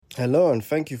Hello and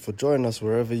thank you for joining us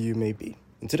wherever you may be.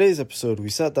 In today's episode, we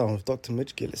sat down with Dr.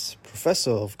 Midge Gillies,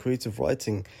 Professor of Creative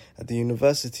Writing at the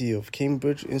University of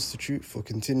Cambridge Institute for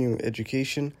Continuing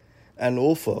Education and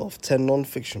author of 10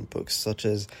 non-fiction books such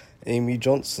as Amy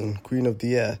Johnson, Queen of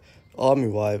the Air, Army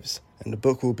Wives, and the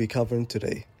book we'll be covering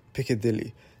today,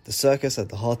 Piccadilly, the circus at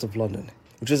the heart of London,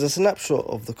 which is a snapshot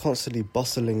of the constantly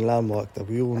bustling landmark that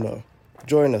we all know.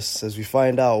 Join us as we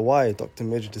find out why Dr.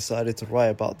 Midge decided to write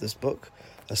about this book,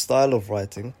 a style of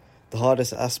writing, the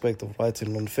hardest aspect of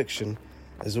writing non-fiction,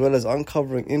 as well as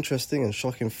uncovering interesting and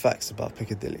shocking facts about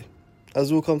Piccadilly.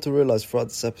 As we'll come to realise throughout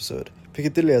this episode,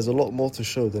 Piccadilly has a lot more to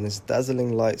show than its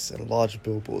dazzling lights and large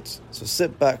billboards. So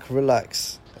sit back,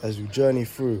 relax, as we journey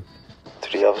through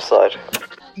to the other side.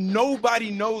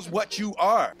 Nobody knows what you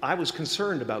are. I was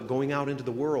concerned about going out into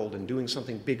the world and doing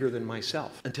something bigger than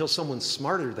myself until someone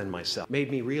smarter than myself made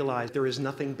me realize there is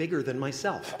nothing bigger than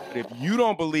myself. If you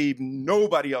don't believe,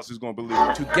 nobody else is going to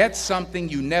believe. To get something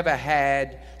you never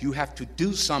had, you have to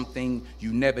do something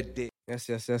you never did.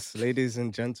 Yes. Ladies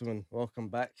and gentlemen, welcome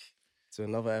back to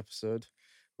another episode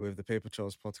with the Paper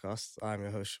Trails podcast. I'm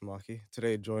your host, Shamaki.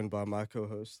 Today joined by my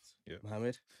co-host,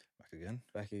 Mohammed.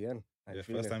 Back again.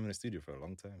 First time in the studio for a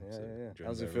long time. Yeah.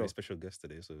 How's it feel? Very special guest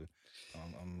today, so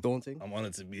I'm daunting. I'm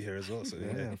honored to be here as well. So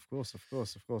yeah, of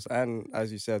course. And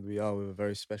as you said, we are with a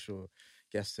very special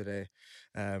guest today,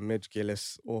 Midge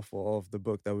Gillies, author of the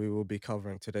book that we will be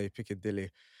covering today, Piccadilly.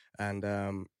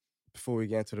 And before we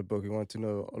get into the book, we want to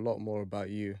know a lot more about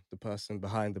you, the person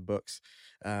behind the books.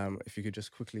 If you could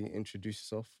just quickly introduce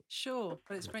yourself. Sure.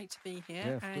 Well, it's great to be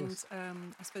here.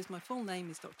 I suppose my full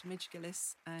name is Dr. Midge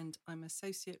Gillies, and I'm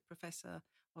Associate Professor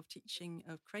of Teaching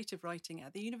of Creative Writing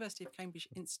at the University of Cambridge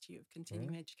Institute of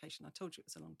Continuing Education. I told you it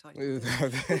was a long time.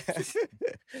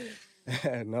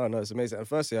 No, it's amazing. And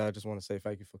firstly, I just want to say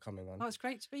thank you for coming on. Oh, it's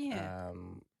great to be here.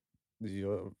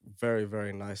 You're very,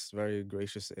 very nice, very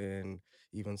gracious in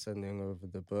even sending over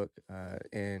the book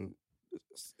and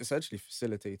essentially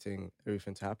facilitating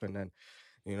everything to happen. And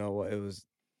you know what, it was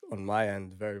on my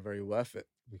end very, very worth it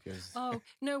because... Oh,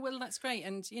 no, well, that's great.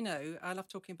 And, you know, I love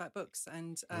talking about books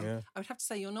and I would have to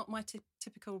say you're not my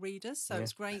typical reader, so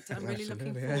it's great. I'm really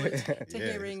looking forward to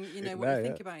hearing, you know, what you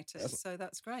think about it. So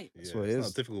that's great. That's what it is. It's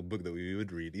not a typical book that we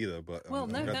would read either, but I'm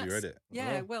glad you read it.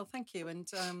 Yeah, well, thank you. And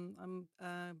I'm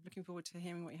looking forward to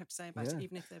hearing what you have to say about it,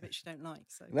 even if there are bits you don't like.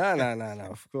 So. No,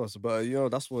 of course. But, you know,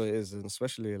 that's what it is. And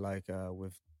especially like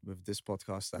with this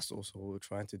podcast, that's also what we're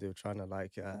trying to do, trying to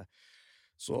like...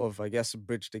 sort of, I guess,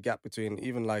 bridge the gap between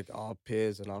even like our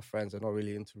peers and our friends are not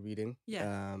really into reading.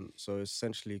 Yeah. So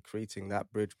essentially creating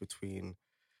that bridge between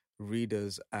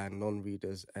readers and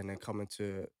non-readers and then coming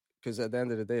to... Because at the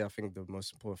end of the day, I think the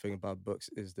most important thing about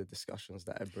books is the discussions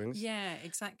that it brings. Yeah,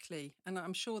 exactly. And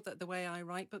I'm sure that the way I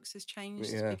write books has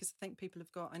changed because I think people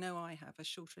have got, I know I have a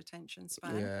shorter attention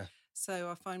span. Yeah. So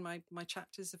I find my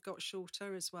chapters have got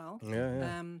shorter as well.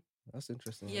 Yeah. That's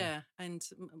interesting. Yeah, and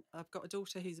I've got a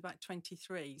daughter who's about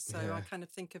 23, so I kind of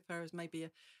think of her as maybe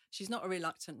she's not a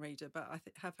reluctant reader, but I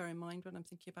have her in mind when I'm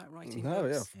thinking about writing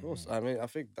books. Yeah, of course. I mean, I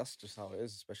think that's just how it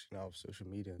is, especially now with social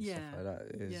media and stuff like that.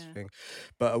 It is thing.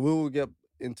 But we will get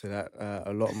into that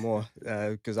a lot more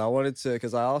because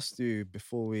I asked you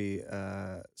before we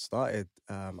started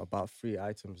about 3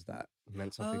 items that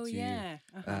meant something to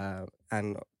you.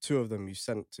 And 2 of them you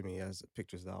sent to me as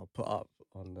pictures that I'll put up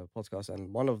on the podcast,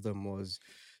 and one of them was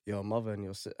your mother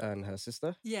and her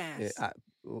sister. Yes.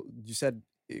 You said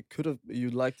it could have.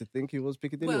 You'd like to think it was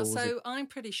Piccadilly. Well, so I'm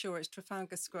pretty sure it's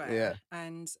Trafalgar Square. Yeah.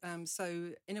 And so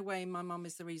in a way, my mum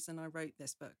is the reason I wrote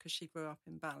this book because she grew up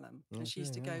in Balham and she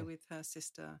used to go with her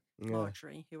sister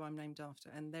Marjorie, who I'm named after,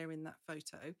 and they're in that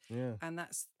photo. Yeah. And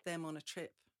that's them on a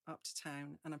trip up to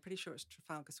town, and I'm pretty sure it's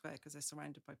Trafalgar Square because they're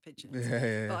surrounded by pigeons.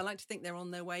 But I like to think they're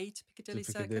on their way to Piccadilly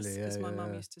Circus because my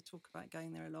mum used to talk about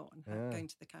going there a lot and going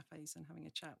to the cafes and having a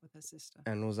chat with her sister.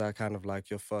 And was that kind of like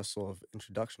your first sort of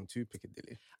introduction to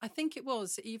Piccadilly? I think it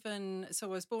was so I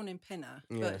was born in Pinner,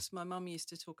 but my mum used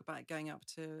to talk about going up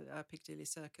to Piccadilly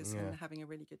Circus and having a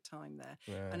really good time there.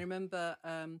 And I remember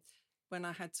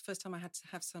when first time I had to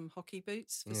have some hockey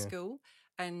boots for school.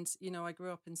 And, you know, I grew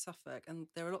up in Suffolk and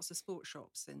there are lots of sports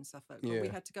shops in Suffolk. But we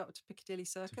had to go up to Piccadilly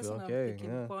Circus and I'm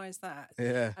thinking, why is that?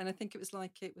 Yeah. And I think it was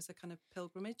a kind of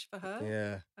pilgrimage for her.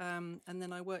 Yeah. And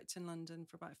then I worked in London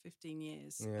for about 15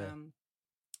 years. Yeah.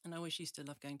 And I always used to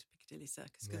love going to Piccadilly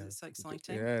Circus because it's so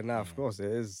exciting. Yeah, no, of course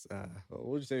it is. What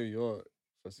would you say was your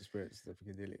first experience at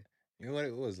Piccadilly? You know what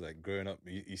it was like growing up.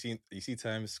 You see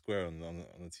Times Square on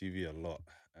the TV a lot,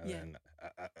 and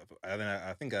then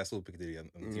I think I saw Piccadilly on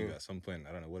the TV at some point.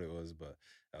 I don't know what it was, but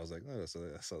I was like, oh,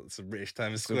 so it's a British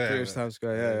Times Square. British Times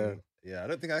Square, yeah. I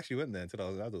don't think I actually went there until I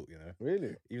was an adult.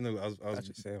 Really? Even though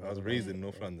I was raised in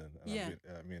North London. And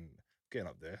I mean, getting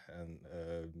up there, and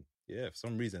for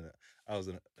some reason I was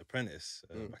an apprentice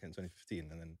back in 2015,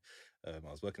 and then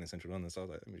I was working in Central London, so I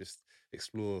was like, let me just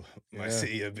explore my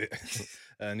city a bit.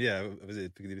 And I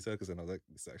visited Piccadilly Circus, and I was like,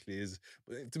 this actually is.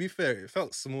 But to be fair, it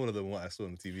felt smaller than what I saw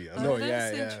on TV.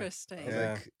 That's interesting.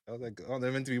 I was like, oh,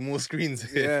 there meant to be more screens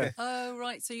here. Yeah. Oh,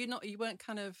 right. So you weren't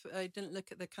kind of didn't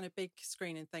look at the kind of big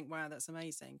screen and think, wow, that's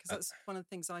amazing, because that's one of the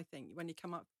things I think when you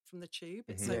come up from the tube,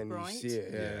 it's so bright. You see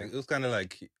it, it was kind of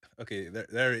like, okay,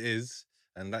 there it is.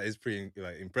 And that is pretty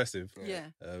impressive. Yeah.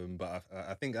 But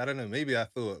I think, I don't know, maybe I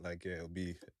thought it'll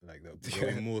be like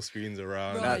there'll be more screens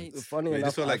around. Right. Funny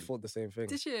enough, I thought the same thing.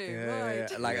 Did you? Yeah,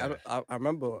 right. Like I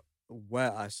remember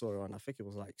where I saw it on. I think it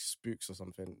was like Spooks or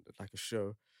something, like a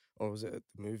show, or was it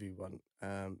the movie one?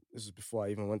 This was before I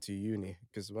even went to uni,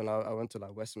 because when I went to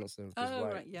like Westminster,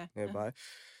 nearby.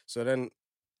 So then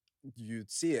you'd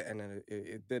see it, and then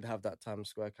it did have that Times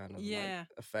Square kind of like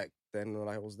effect. Then when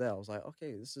I was there, I was like,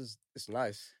 okay, it's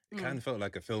nice. It kind of felt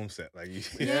like a film set, like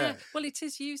Well, it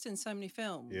is used in so many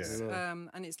films,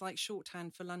 and it's like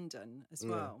shorthand for London as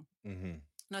well. Mm-hmm.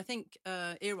 And I think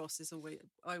Eros is always,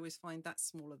 I always find that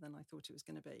smaller than I thought it was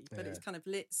going to be. But it's kind of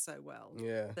lit so well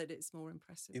that it's more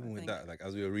impressive. Even with that, like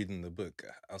as we were reading the book,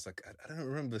 I was like, I don't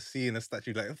remember seeing a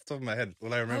statue. Like off the top of my head,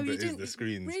 all I remember is the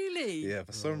screens. Really? Yeah,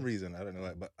 for some reason, I don't know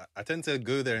why. But I tend to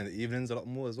go there in the evenings a lot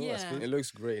more as well, I suppose. It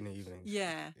looks great in the evenings.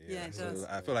 Yeah, it does.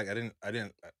 I feel like I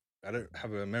don't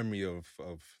have a memory of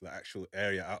the actual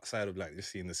area outside of like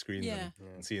just seeing the screens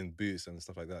and seeing booths and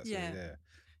stuff like that. So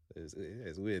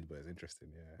it's weird, but it's interesting.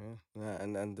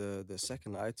 And the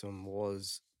second item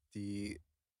was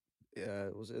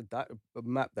was it a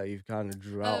map that you've kind of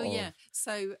drew out? Oh yeah.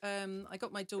 So I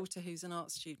got my daughter, who's an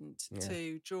art student,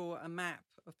 to draw a map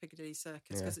of Piccadilly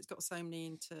Circus, because it's got so many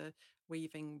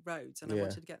interweaving roads, and I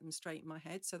wanted to get them straight in my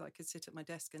head so that I could sit at my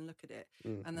desk and look at it.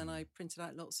 And then I printed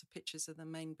out lots of pictures of the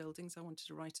main buildings I wanted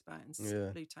to write about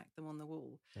and blue tacked them on the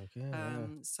wall.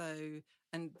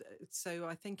 So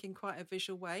I think in quite a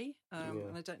visual way,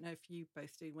 and I don't know if you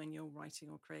both do when you're writing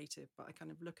or creative, but I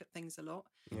kind of look at things a lot,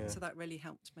 so that really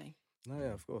helped me. No,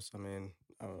 yeah, of course. I mean,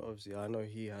 obviously, I know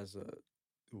he has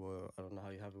I don't know how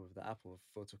you have it with the Apple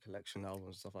photo collection albums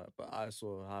and stuff like that, but I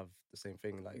sort of have the same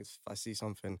thing. Like if I see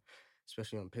something,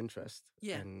 especially on Pinterest,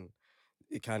 and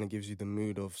it kind of gives you the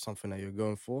mood of something that you're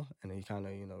going for, and then you kind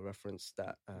of, reference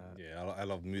that. I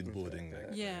love mood boarding.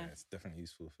 It's definitely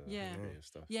useful for creative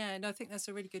stuff. Yeah, and I think that's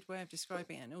a really good way of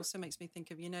describing it. And it also makes me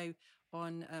think of,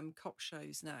 on cop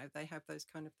shows now, they have those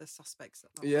kind of the suspects. So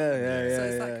it's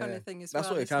that kind of thing as well.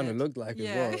 That's what it kind of looked like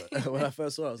as well. When I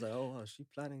first saw it, I was like, oh, wow, is she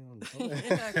planning on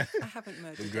I haven't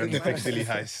murdered the Grand Piccadilly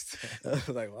heist. I was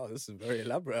like, wow, this is very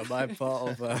elaborate. Am I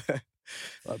part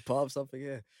of something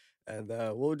here? And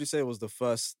what would you say was the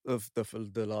first of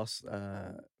the last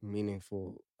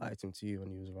meaningful item to you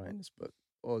when you was writing this book,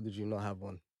 or did you not have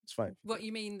one? It's fine. What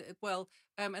you mean? Well,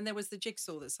 and there was the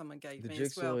jigsaw that someone gave me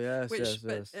jigsaw, as well. yes.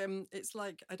 But it's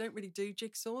like I don't really do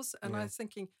jigsaws, and I was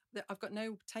thinking that I've got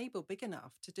no table big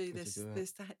enough to do this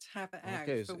to have it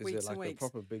out for weeks and weeks. A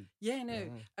proper big?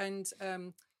 And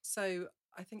so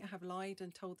I think I have lied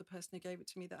and told the person who gave it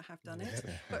to me that I have done it,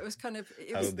 but it was kind of.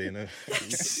 How would they know?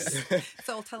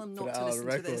 So I'll tell them not to listen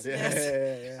to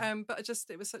this. But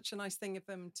it was such a nice thing of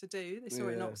them to do. They saw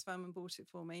it in Oxfam and bought it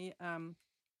for me.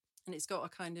 And it's got a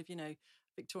kind of,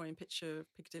 Victorian picture of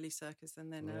Piccadilly Circus,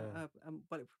 and then it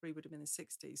probably would have been the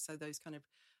 60s. So those kind of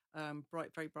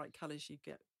very bright colours you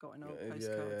got in old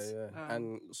postcards.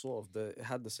 And sort of it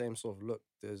had the same sort of look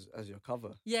as your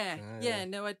cover.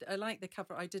 No, I like the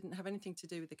cover. I didn't have anything to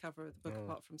do with the cover of the book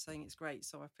apart from saying it's great,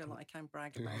 so I feel like I can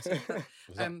brag about it. But,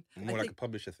 was that more like a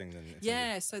publisher thing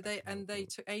than so they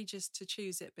took ages to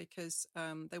choose it because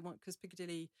because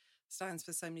Piccadilly stands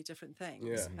for so many different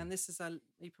things, and this is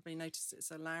you probably noticed it's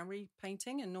a Lowry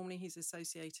painting, and normally he's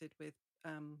associated with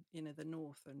the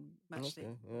North and mostly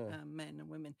men and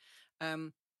women,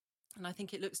 and I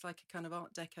think it looks like a kind of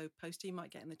Art Deco poster you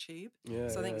might get in the tube.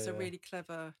 So I think it's a really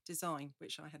clever design,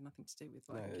 which I had nothing to do with.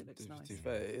 I think it looks nice. To be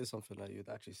fair, it is something that you'd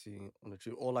actually see on the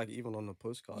tube, or like even on the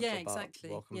postcards. Exactly.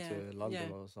 Welcome to London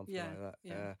or something like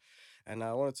that. And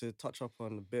I wanted to touch up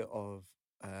on a bit of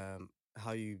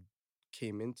how you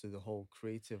came into the whole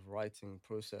creative writing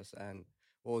process, and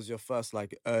what was your first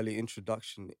early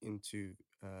introduction into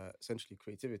essentially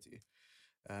creativity,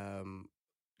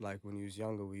 like when you was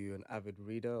younger, were you an avid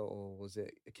reader, or was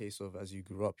it a case of as you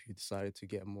grew up, you decided to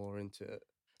get more into it?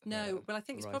 No, well, I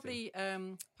think it's writing?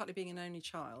 probably partly being an only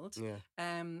child. Yeah.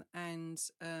 And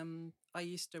I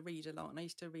used to read a lot, and I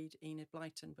used to read Enid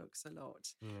Blyton books a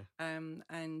lot. Yeah.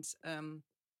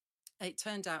 It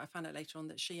turned out, I found out later on,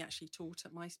 that she actually taught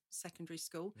at my secondary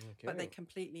school, but they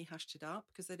completely hushed it up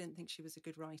because they didn't think she was a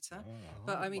good writer.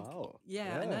 But I mean, wow.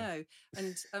 I know.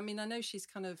 And I mean, I know she's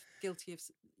kind of guilty of,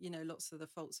 lots of the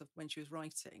faults of when she was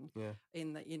writing,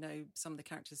 in that, some of the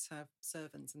characters have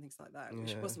servants and things like that,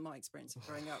 which wasn't my experience of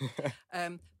growing up.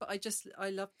 But I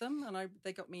loved them, and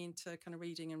they got me into kind of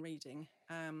reading.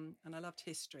 And I loved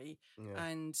history.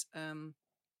 And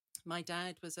my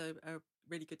dad was a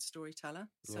really good storyteller,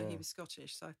 so he was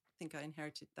Scottish, so I think I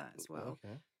inherited that as well.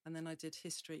 And then I did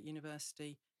history at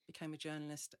university, became a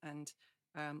journalist, and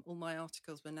all my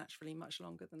articles were naturally much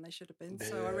longer than they should have been,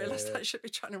 so I realised I should be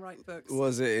trying to write books.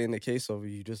 Was it in a case of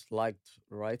you just liked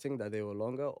writing that they were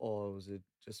longer, or was it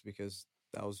just because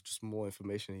that was just more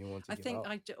information you wanted to give out? I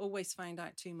think I always found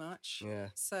out too much.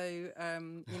 So,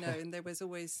 and there was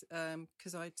always,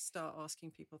 because I'd start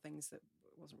asking people things that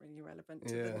wasn't really relevant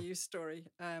to the news story.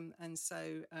 And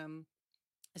so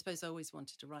I suppose I always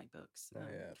wanted to write books.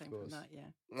 Came from that,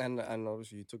 And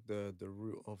obviously you took the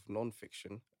route of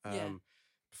non-fiction.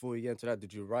 Before we get into that,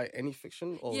 did you write any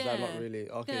fiction, or was that not really?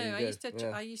 Okay,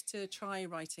 no, I used to try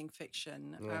writing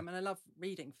fiction, and I love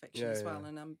reading fiction as well.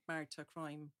 And I'm married to a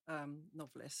crime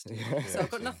novelist, so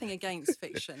I've got nothing against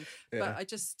fiction,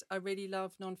 but I really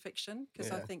love non-fiction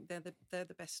because I think they're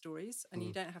the best stories, and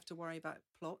you don't have to worry about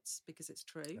plots because it's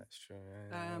true. That's true.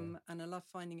 And I love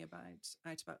finding out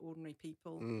about ordinary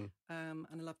people, and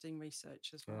I love doing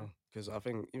research as well. Because I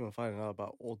think even finding out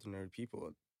about ordinary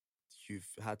people, you've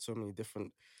had so many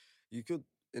different, you could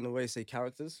in a way say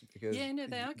characters, because they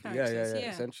are characters.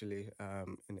 Essentially,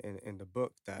 in the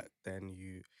book, that then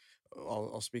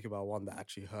I'll speak about one that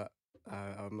actually hurt.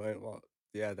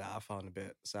 That I found a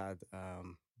bit sad.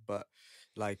 But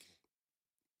like,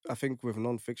 I think with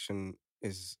non-fiction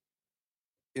is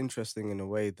interesting in a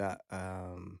way that,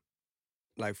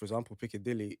 like for example,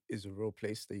 Piccadilly is a real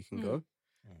place that you can go.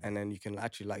 And then you can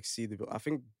actually like see I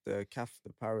think the Café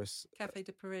de Paris. Café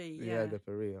de Paris, de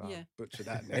Paris. I butchered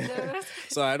that name.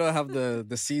 So I don't have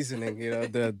the seasoning,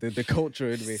 the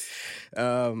culture in me.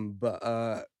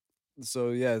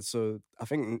 So I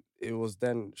think it was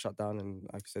then shut down, and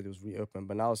like I said, it was reopened,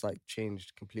 but now it's like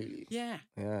changed completely. Yeah.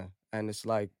 And it's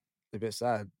like a bit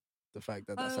sad, the fact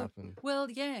that that's happened. Well,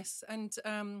 yes. And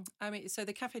I mean, so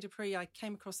the Café de Paris, I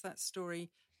came across that story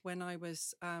when I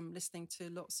was listening to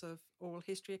lots of oral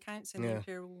history accounts in the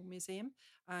Imperial Museum.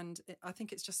 And I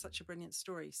think it's just such a brilliant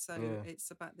story. So it's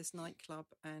about this nightclub,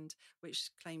 and which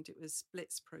claimed it was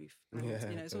blitz-proof. And,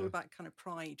 it's all about kind of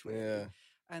pride, really.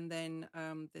 And then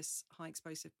this high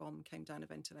explosive bomb came down a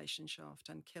ventilation shaft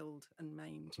and killed and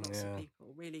maimed lots of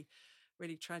people. Really,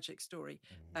 really tragic story.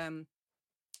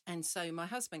 And so my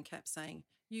husband kept saying,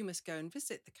 you must go and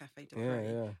visit the Café de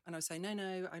Paris. And I was saying,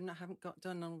 no, I haven't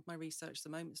done all of my research. The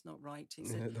moment's not right. He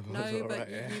said, no,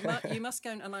 but you must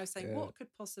go. And I was saying, what could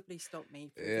possibly stop me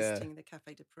from visiting the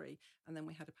Café de Paris? And then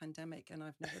we had a pandemic, and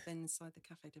I've never been inside the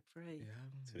Café de Paris.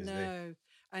 No.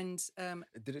 And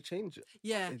did it change?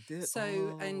 Yeah. It did.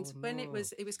 So, when it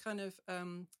was kind of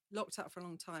locked up for a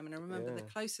long time. And I remember the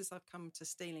closest I've come to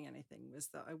stealing anything was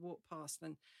that I walked past,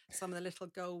 and some of the little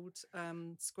gold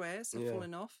squares had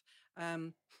fallen off.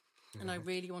 And I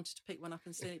really wanted to pick one up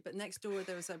and steal it. But next door,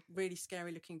 there was a really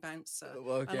scary looking bouncer.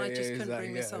 And I just couldn't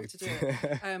bring myself to do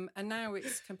it. And now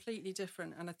it's completely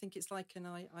different. And I think it's like an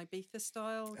Ibiza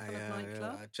style kind of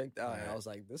nightclub. I checked out and I was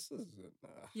like, this is...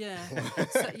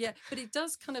 But it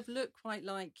does kind of look quite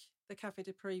like the Café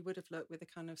de Paris would have looked, with the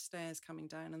kind of stairs coming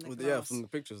down and the glass. Yeah, from the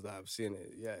pictures that I've seen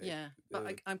it,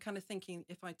 But I'm kind of thinking,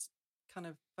 if I'd kind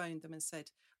of phoned them and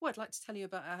said, I'd like to tell you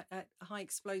about a high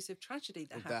explosive tragedy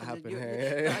that happened.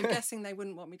 But I'm guessing they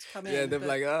wouldn't want me to come in. Yeah, they're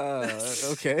like,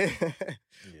 okay.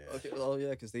 Okay. Oh,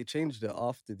 yeah, because they changed it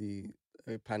after the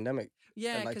pandemic.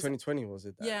 Yeah, like 2020 was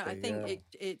it? I think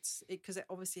it's because it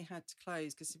obviously had to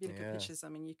close. Because if you look at pictures, I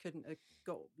mean, you couldn't have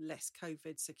got less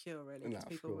COVID secure really, because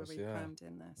people were really crammed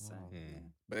in there. So,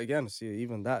 But again, see,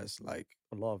 even that is like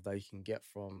a lot of that you can get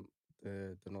from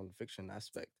the non-fiction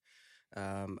aspect.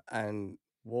 And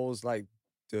what was like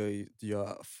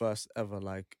your first ever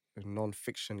like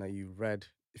non-fiction that you read,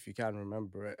 if you can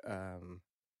remember it,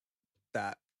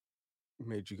 that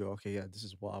made you go, okay, this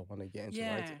is what I want to get into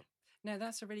writing? No,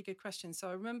 that's a really good question. So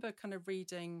I remember kind of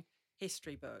reading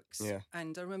history books. Yeah.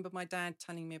 And I remember my dad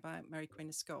telling me about Mary Queen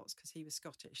of Scots because he was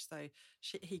Scottish. So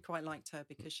he quite liked her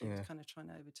because she was kind of trying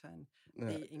to overturn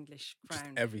the English crown.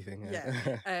 Just everything.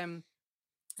 Yeah.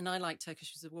 And I liked her because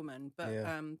she was a woman. But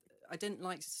I didn't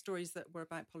like stories that were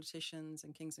about politicians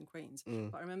and kings and queens.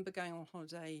 But I remember going on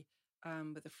holiday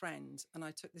with a friend, and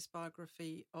I took this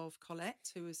biography of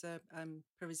Colette, who was a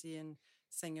Parisian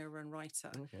singer and writer,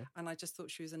 and I just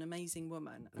thought she was an amazing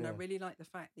woman. And I really like the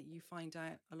fact that you find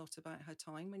out a lot about her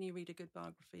time when you read a good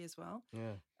biography as well.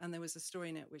 And there was a story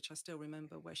in it which I still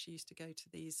remember, where she used to go to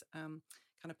these kind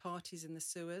of parties in the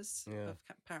sewers of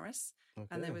Paris,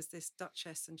 and there was this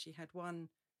duchess, and she had one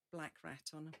black rat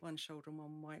on one shoulder and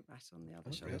one white rat on the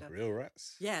other shoulder. Real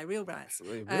rats? Yeah, real rats.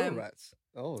 Real rats.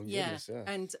 Oh, goodness, yeah.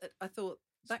 And I thought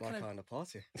that my kind of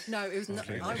party. No, it was not.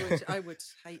 I would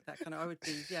hate that kind of. I would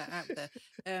be out there.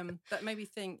 But maybe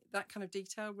think that kind of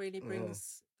detail really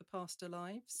brings the past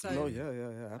alive. So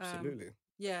absolutely.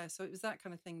 So it was that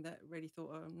kind of thing that really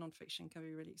thought nonfiction can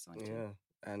be really exciting. Yeah,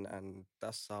 and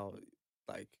that's how,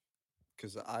 like,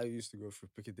 because I used to go through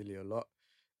Piccadilly a lot,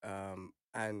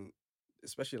 and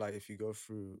especially like if you go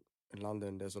through in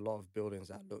London, there's a lot of buildings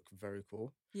that look very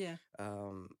cool. Yeah.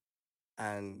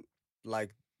 And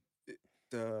like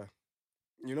when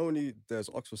there's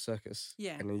Oxford Circus,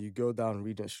 and then you go down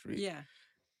Regent Street. Yeah.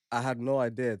 I had no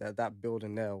idea that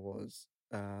building there was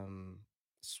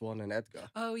Swan and Edgar.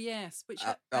 Oh yes, which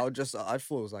I thought it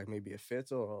was like maybe a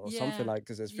theatre or something, like,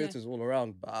 because there's theatres all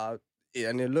around, but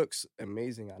and it looks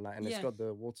amazing at night, and it's got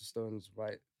the Waterstones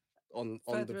right on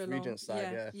the Regent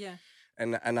side. Yeah.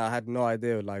 And I had no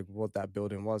idea like what that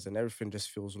building was, and everything just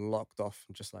feels locked off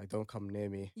and just like, don't come near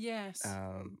me. Yes.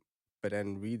 But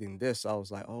then reading this, I was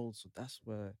like, oh, so that's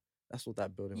what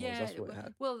that building was. That's what it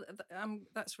had. Well,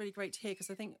 that's really great to hear,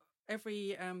 because I think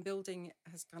every building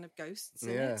has kind of ghosts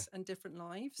in it and different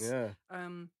lives. Yeah.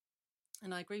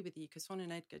 And I agree with you, because Swan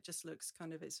and Edgar just looks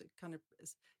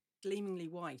it's gleamingly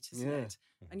white, isn't it?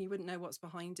 And you wouldn't know what's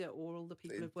behind it, or all the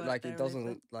people who've worked like there. It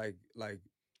doesn't like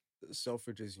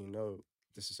Selfridges,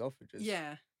 this is Selfridges.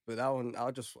 Yeah. But that one,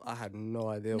 I had no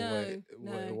idea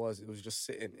what it was. It was just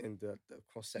sitting in the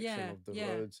cross section of the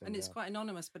roads, and it's quite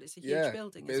anonymous, but it's a huge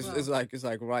building. As well. It's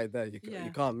like right there.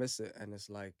 You can't miss it, and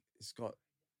it's like it's got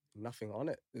nothing on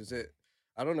it. Is it?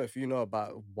 I don't know if you know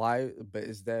about why, but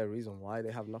is there a reason why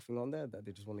they have nothing on there, that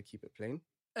they just want to keep it plain?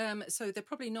 So they're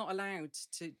probably not allowed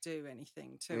to do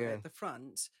anything to it at the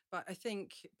front, but I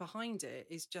think behind it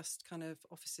is just kind of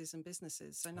offices and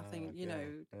businesses. So nothing,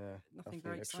 nothing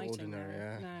very exciting.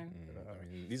 Yeah. No. I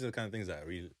mean, these are the kind of things that I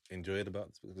really enjoyed about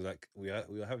this, because like we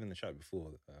were having the chat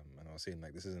before, and I was saying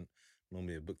like this isn't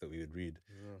normally a book that we would read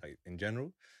like in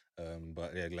general,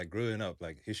 but yeah, like growing up,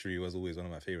 like history was always one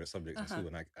of my favorite subjects in school,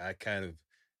 and I kind of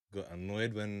got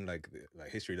annoyed when like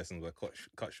history lessons were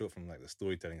cut short from like the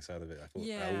storytelling side of it. I thought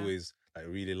I always like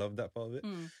really loved that part of it.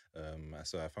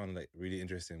 So I found like really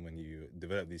interesting when you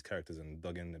develop these characters and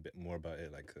dug in a bit more about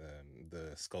it, like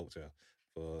the sculpture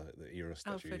for the Eros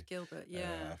statue. Alfred Gilbert,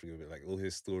 like all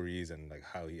his stories and like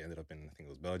how he ended up in, I think it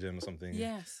was Belgium or something.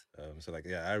 Yes. So like,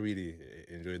 I really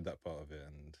enjoyed that part of it,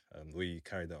 and the way you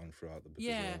carried that on throughout the book as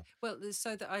well. Well,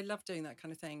 so that I love doing that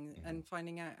kind of thing and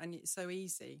finding out, and it's so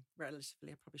easy,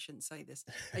 relatively, I probably shouldn't say this,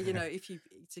 if you,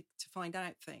 to find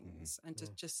out things and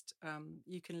to just,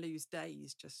 you can lose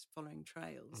days just following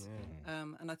trails.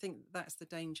 And I think that's the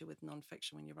danger with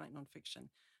nonfiction when you write nonfiction.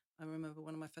 I remember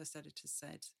one of my first editors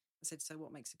said, so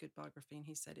what makes a good biography? And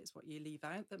he said, it's what you leave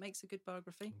out that makes a good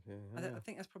biography. I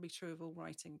think that's probably true of all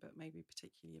writing, but maybe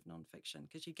particularly of nonfiction,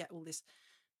 because you get all this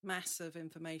mass of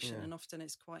information and often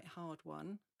it's quite hard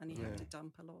won, and you have to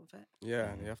dump a lot of it.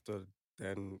 Yeah, and you have to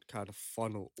then kind of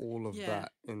funnel all of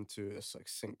that into a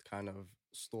succinct kind of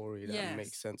story that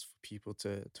makes sense for people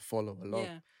to follow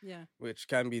along. Which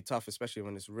can be tough, especially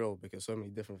when it's real, because so many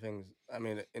different things. I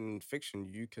mean, in fiction,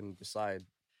 you can decide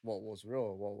what was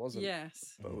real, what wasn't.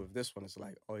 Yes. But with this one, it's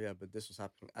like, oh yeah, but this was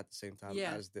happening at the same time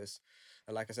as this.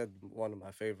 And like I said, one of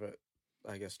my favorite,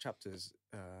 I guess, chapters,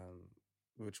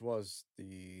 which was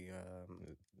the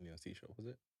Leon's T-shirt, was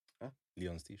it? Huh?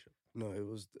 Leon's T-shirt. No, it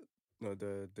was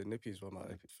the Nippies were my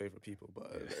favorite people,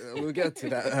 but we'll get to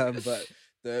that. But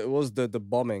it was the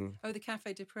bombing. Oh, the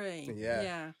Café de Paris.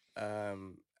 Yeah.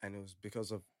 And it was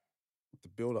because of the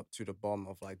build up to the bomb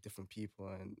of like different people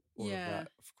and all of that,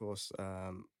 of course.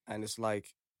 And it's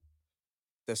like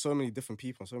there's so many different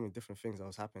people and so many different things that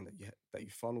was happening that you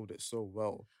funneled it so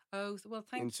well. Oh, well,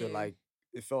 thank you. Into like,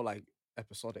 it felt like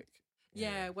episodic.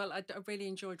 Yeah, well, I really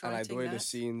enjoyed writing and the way the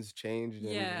scenes changed.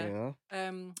 And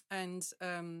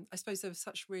I suppose there was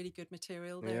such really good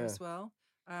material there as well.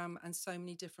 and so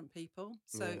many different people.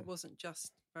 So it wasn't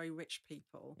just very rich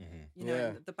people. Mm-hmm. You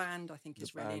know, the band I think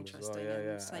is really interesting. Well,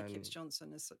 and Snake Hips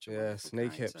Johnson is such a yeah, wonderful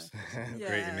Snake character. Hips.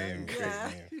 Great name.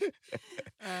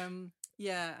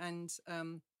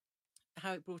 And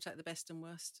how it brought out the best and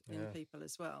worst in people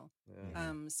as well.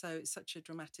 So it's such a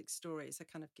dramatic story. It's a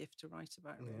kind of gift to write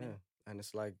about, really. Yeah, and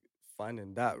it's like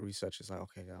finding that research is like,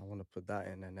 okay, I want to put that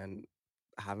in, and then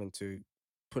having to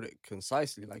put it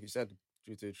concisely, like you said,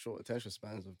 due to short attention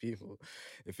spans of people.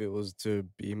 If it was to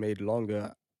be made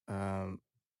longer, I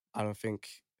don't think.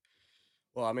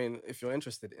 Well, I mean, if you're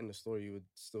interested in the story, you would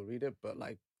still read it, but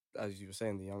like as you were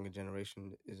saying, the younger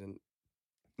generation isn't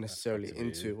necessarily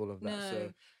into all of that. No.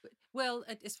 So, well,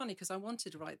 it's funny because I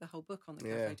wanted to write the whole book on the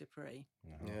Café de Paris.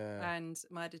 yeah, And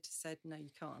my editor said, no,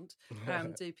 you can't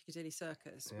do Piccadilly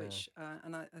Circus, which,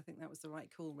 and I think that was the right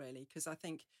call, really, because I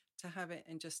think to have it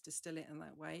and just distill it in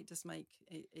that way, it just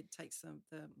it takes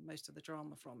the most of the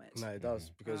drama from it. No, it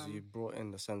does, because you brought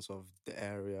in the sense of the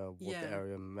area, what the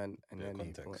area meant, and the then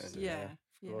context. of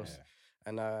course.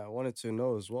 And I wanted to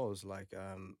know as well, is like,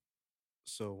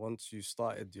 so once you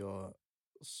started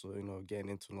getting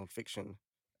into nonfiction,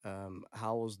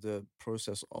 how was the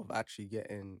process of actually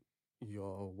getting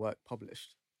your work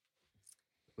published?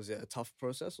 Was it a tough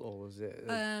process, or was it?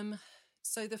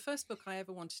 So the first book I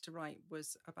ever wanted to write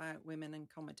was about women and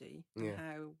comedy and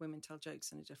how women tell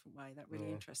jokes in a different way. That really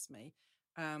interests me.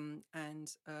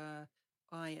 And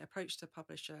I approached a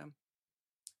publisher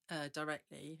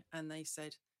directly, and they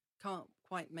said, can't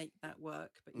quite make that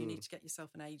work, but you need to get yourself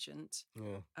an agent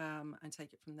and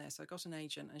take it from there. So I got an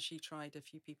agent, and she tried a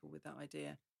few people with that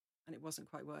idea, and it wasn't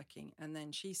quite working. And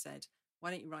then she said, why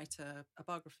don't you write a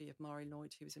biography of Mari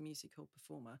Lloyd, who was a music hall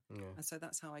performer? And so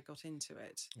that's how I got into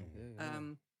it.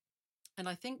 And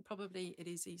I think probably it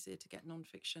is easier to get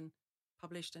nonfiction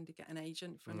published and to get an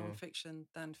agent for nonfiction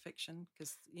than fiction,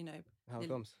 because, you know. How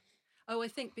comes? Oh, I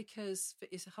think because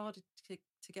it's harder to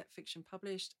get fiction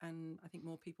published, and I think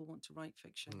more people want to write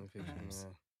fiction, perhaps.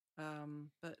 And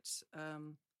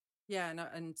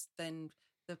then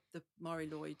the Mari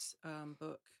Lloyd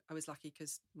book, I was lucky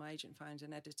because my agent found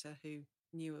an editor who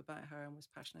knew about her and was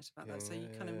passionate about that. So you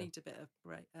kind of need a bit of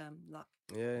luck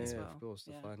as well. Of course,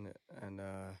 to find it. And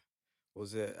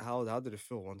was it, how did it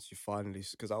feel once you finally,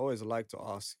 because I always like to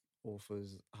ask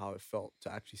authors how it felt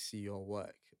to actually see your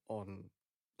work on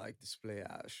like display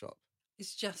at a shop.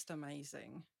 It's just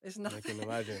amazing. It's nothing. I can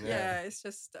imagine. It's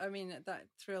just, I mean, that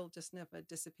thrill just never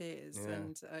disappears.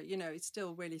 And, it's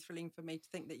still really thrilling for me to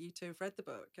think that you two have read the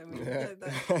book. I mean,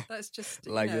 that's just,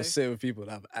 like you're sitting with people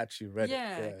that have actually read it.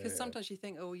 Yeah, because sometimes you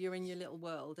think, oh, you're in your little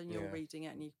world and you're reading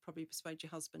it, and you probably persuade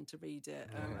your husband to read it,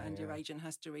 and your agent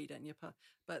has to read it.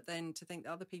 But then to think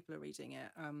that other people are reading it.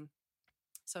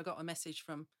 So I got a message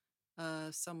from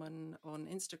someone on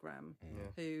Instagram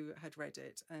who had read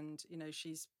it, and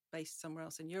she's based somewhere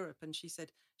else in Europe, and she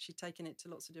said she'd taken it to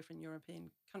lots of different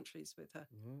European countries with her.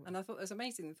 And I thought it was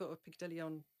amazing. The thought of Piccadilly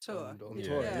on tour, on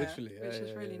tour, literally, which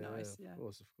is really nice.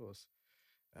 Of course.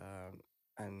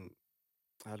 And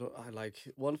I like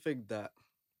one thing that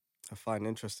I find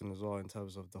interesting as well in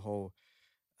terms of the whole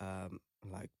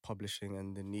like publishing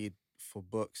and the need for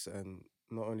books, and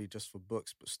not only just for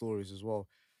books but stories as well.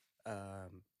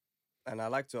 And I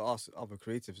like to ask other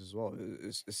creatives as well.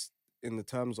 It's in the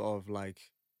terms of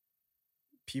like,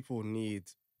 people need,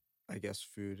 I guess,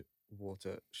 food,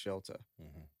 water, shelter.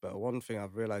 But one thing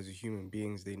I've realized is human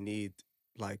beings, they need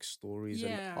like stories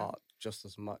and art just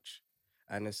as much.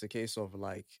 And it's a case of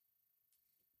like,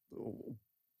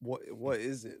 what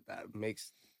is it that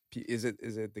makes, is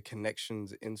it the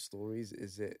connections in stories?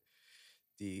 Is it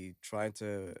the trying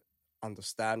to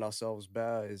understand ourselves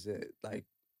better? Is it like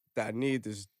that need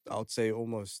is, I would say,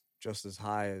 almost just as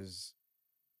high as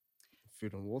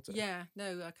food and water? Yeah,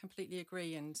 no, I completely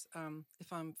agree. And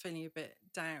if I'm feeling a bit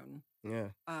down,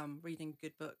 reading a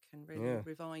good book can really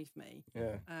revive me.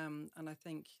 And I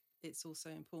think it's also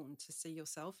important to see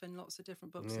yourself in lots of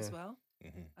different books as well.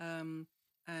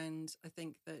 And I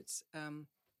think that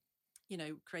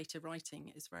creative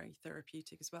writing is very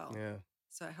therapeutic as well.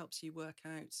 So it helps you work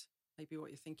out maybe what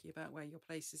you're thinking about, where your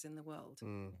place is in the world.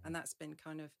 And that's been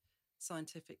kind of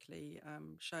scientifically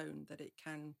shown that it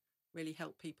can really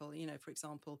help people. For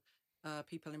example,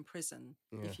 people in prison,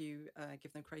 if you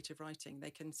give them creative writing,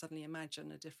 they can suddenly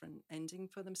imagine a different ending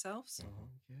for themselves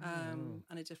and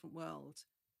a different world.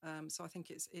 So I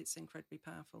think it's incredibly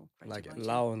powerful. Like writing.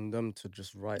 allowing them to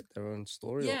just write their own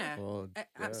story.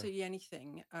 Absolutely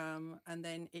anything. And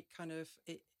then it kind of,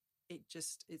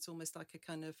 it's almost like a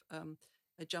kind of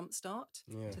a jump start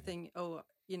to think,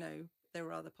 there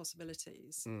are other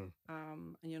possibilities, and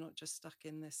you're not just stuck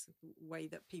in this way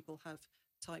that people have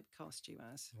typecast you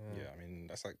as. Yeah, I mean,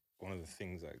 that's like one of the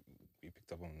things that we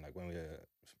picked up on, like when we were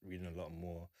reading a lot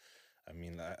more. I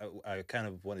mean, I kind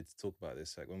of wanted to talk about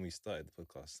this. Like when we started the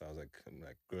podcast, I was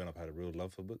like growing up, I had a real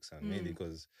love for books, and mainly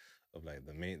because of like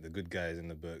the good guys in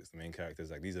the books, the main characters.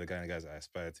 Like these are the kind of guys I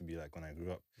aspired to be like when I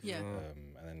grew up. Yeah.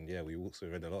 And then we also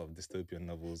read a lot of dystopian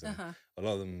novels, and a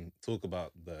lot of them talk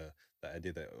about the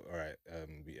idea that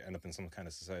we end up in some kind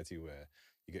of society where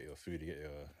you get your food, you get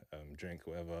your drink,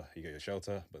 whatever, you get your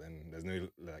shelter, but then there's no,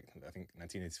 like, I think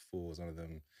 1984 was one of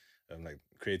them. Like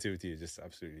creativity is just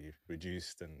absolutely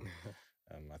reduced, and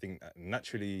I think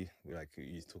naturally, like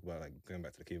you talk about like going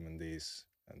back to the caveman days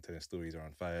and telling stories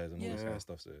around fires and all this kind of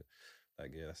stuff. So,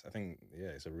 like, I think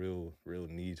it's a real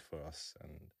need for us,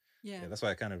 and that's why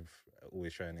I kind of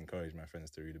always try and encourage my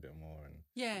friends to read a bit more.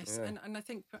 And and I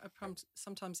think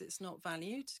sometimes it's not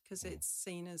valued because it's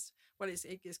seen as, well,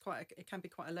 it can be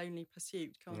quite a lonely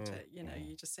pursuit, can't it? You know,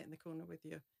 you just sit in the corner with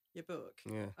your book,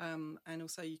 and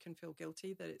also you can feel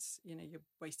guilty that it's, you know, you're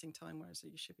wasting time, whereas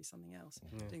you should be something else,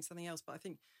 doing something else. But I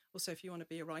think also if you want to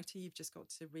be a writer, you've just got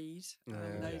to read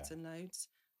loads and loads.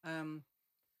 And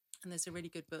there's a really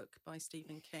good book by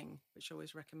Stephen King, which I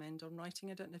always recommend, on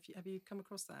writing. I don't know if have you come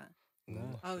across that? No.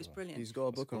 Oh, it's brilliant. He's got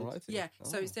a book on writing? Yeah,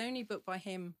 so it's the only book by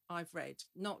him I've read,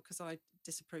 not because I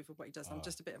disapprove of what he does. I'm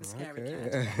just a bit of a scary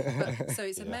cat. But, so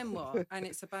it's a memoir, and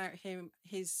it's about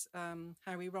his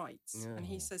how he writes. And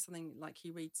he says something like he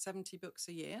reads 70 books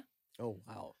a year. Oh,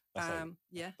 wow.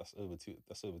 That's over 2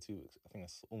 books. I think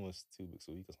that's almost 2 books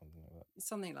a week or something like that.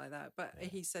 Something like that. But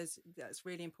he says that's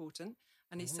really important.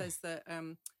 And he says that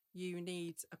you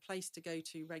need a place to go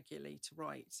to regularly to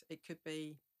write. It could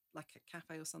be like a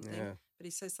cafe or something. But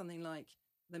he says something like,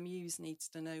 the muse needs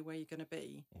to know where you're going to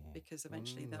be because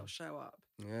eventually they'll show up.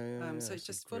 So it's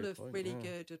just full of really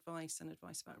good advice and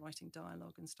advice about writing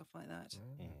dialogue and stuff like that.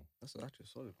 That's actually a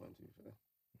solid point, to be fair.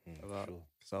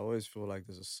 Because I always feel like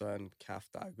there's a certain cafe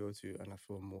that I go to and I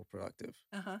feel more productive.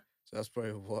 So that's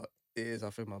probably what it is.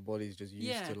 I think my body's just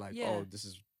used to like, oh, this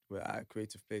is, we're at a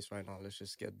creative place right now. Let's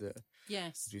just get the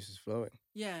juices flowing.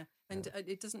 And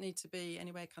it doesn't need to be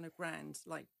anywhere kind of grand,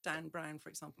 like Dan Brown, for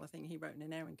example. I think he wrote in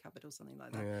an airing cupboard or something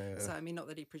like that. So, I mean, not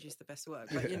that he produced the best work,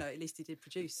 but, you know, at least he did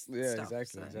produce stuff.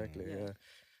 Exactly.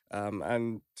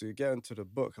 And to get into the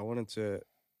book,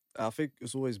 I think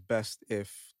it's always best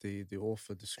if the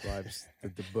author describes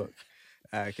the book.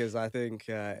 Because I think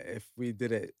if we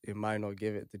did it, it might not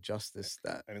give it the justice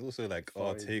that. And it's also like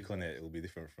our take on it will be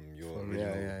different from your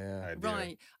original idea.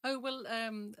 Right. Oh, well.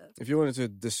 If you wanted to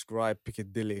describe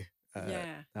Piccadilly,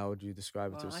 how would you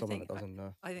describe it to someone that doesn't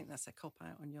know? I think that's a cop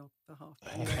out on your behalf.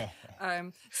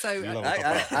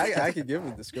 I can give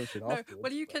a description afterwards.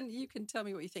 Well, you can tell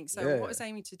me what you think. So what I was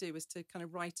aiming to do was to kind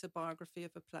of write a biography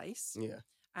of a place.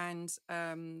 And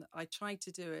I tried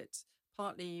to do it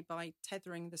partly by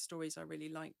tethering the stories I really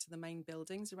liked to the main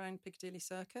buildings around Piccadilly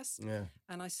Circus.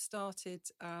 And I started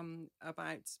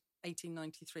about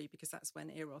 1893 because that's when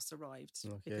Eros arrived.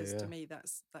 Because to me, that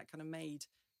kind of made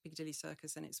Piccadilly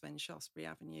Circus, and it's when Shaftesbury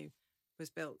Avenue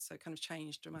was built. So it kind of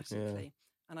changed dramatically.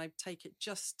 And I take it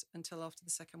just until after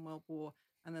the Second World War.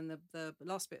 And then the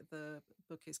last bit of the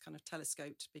book is kind of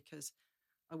telescoped because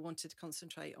I wanted to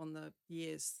concentrate on the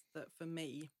years that, for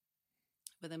me,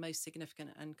 were the most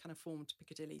significant and kind of formed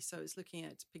Piccadilly. So it's looking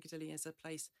at Piccadilly as a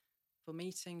place for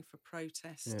meeting, for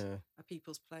protest, a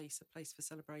people's place, a place for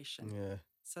celebration.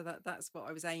 So that's what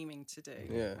I was aiming to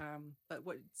do. But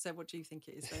what do you think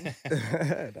it is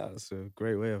then? That's a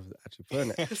great way of actually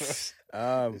putting it. This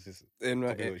is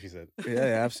what she said.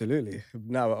 Absolutely.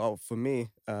 Now, for me,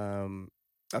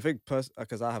 I think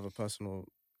because I have a personal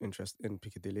interest in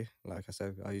Piccadilly. Like I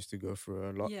said, I used to go through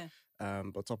a lot.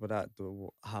 But on top of that,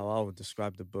 how I would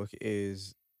describe the book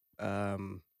is a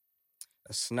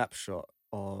snapshot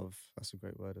of, that's a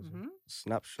great word as well,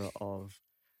 snapshot of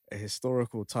a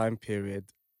historical time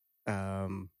period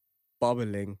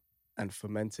bubbling and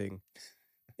fermenting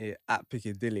at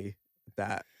Piccadilly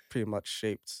that pretty much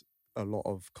shaped a lot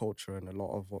of culture and a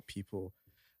lot of what people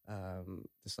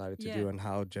decided to do and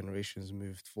how generations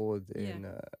moved forward in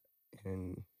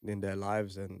their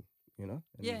lives, and you know.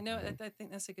 I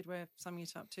think that's a good way of summing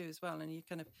it up too as well. And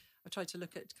I tried to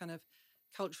look at kind of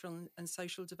cultural and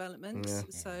social developments.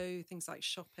 So things like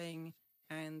shopping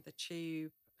and the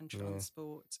tube and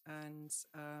transport and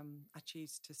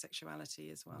attitudes to sexuality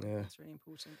as well. That's really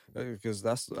important. Because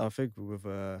that's, I think, with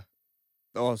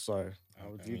oh, sorry. I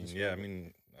would say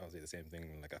the same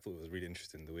thing. Like, I thought it was really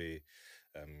interesting the way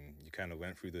you kind of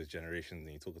went through those generations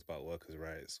and you talked about workers'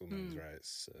 rights, women's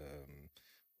rights,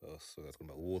 so that's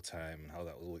about wartime and how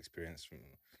that was all experienced from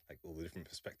like all the different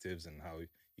perspectives, and how you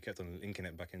kept on linking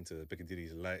it back into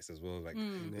Piccadilly's lights as well. Like,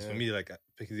 because for me, like at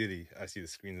Piccadilly, I see the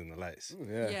screens and the lights, and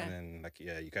then like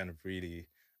you kind of really,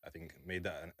 I think, made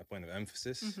that a point of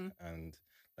emphasis, and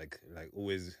like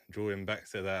always drawing back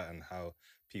to that, and how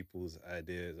people's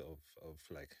ideas of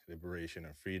like liberation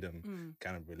and freedom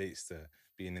kind of relates to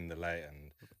being in the light,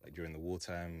 and like during the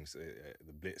wartime, so,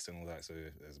 the Blitz and all that. So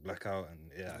there's blackout,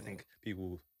 and I think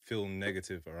people feel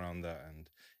negative around that, and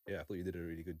I thought you did a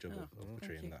really good job of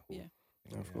portraying that whole.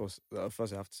 Of course.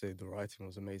 First, I have to say the writing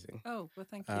was amazing. Oh, well,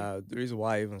 thank you. The reason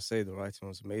why I even say the writing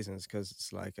was amazing is because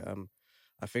it's like,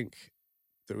 I think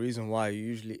the reason why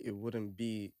usually it wouldn't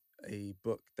be a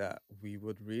book that we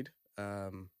would read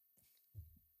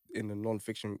in the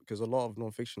non-fiction, because a lot of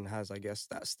non-fiction has, I guess,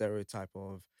 that stereotype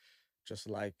of just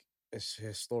like a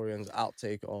historian's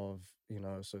outtake of,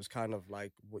 so it's kind of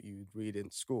like what you'd read in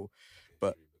school.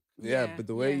 But but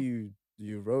the way you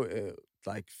wrote it,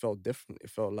 like, felt different.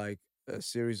 It felt like a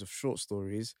series of short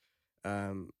stories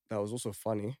that was also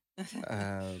funny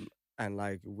and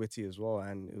like witty as well.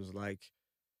 And it was like,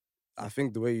 I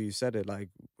think the way you said it, like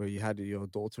where you had your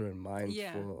daughter in mind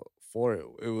for it,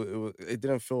 it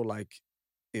didn't feel like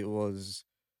it was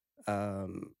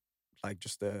like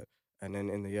just and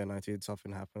then in the year 19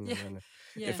 something happened, and then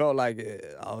it felt like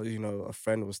a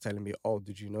friend was telling me, oh,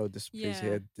 did you know this place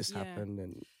here, this happened?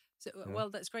 And so, well,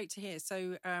 that's great to hear.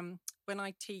 So when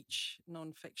I teach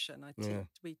non-fiction,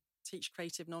 we teach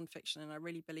creative non-fiction, and I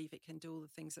really believe it can do all the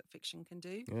things that fiction can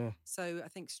do. So I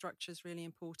think structure is really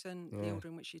important, the order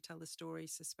in which you tell the story,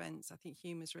 suspense. I think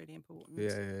humour is really important.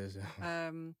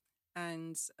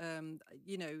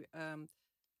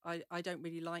 I don't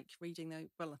really like reading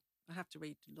I have to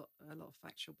read a lot of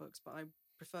factual books, but I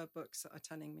prefer books that are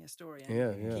telling me a story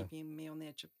and keeping me on the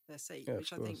edge of their seat,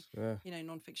 which I think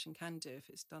non-fiction can do if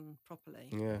it's done properly.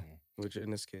 Which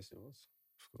in this case it was.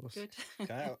 Of course. Good.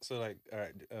 So like, all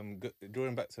right,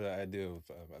 drawing back to the idea of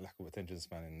a lack of attention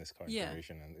span in this current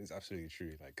generation, and it's absolutely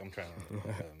true. Like, I'm trying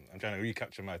to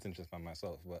recapture my attention span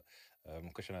myself. But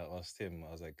question I asked him,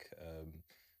 I was like,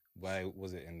 why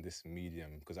was it in this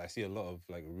medium? Because I see a lot of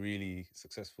like really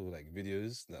successful like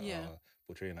videos that are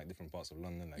portraying like different parts of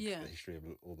London, like the history of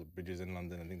all the bridges in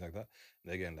London and things like that.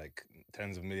 And again, like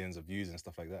tens of millions of views and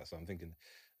stuff like that. So I'm thinking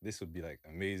this would be like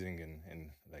amazing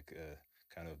in like a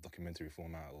kind of documentary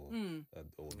format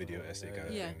or video essay kind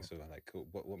of thing. So like,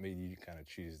 what made you kind of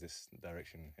choose this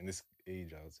direction in this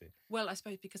age, I would say? Well, I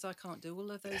suppose because I can't do all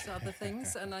of those other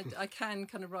things, and I can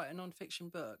kind of write a non-fiction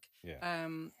book.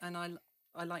 And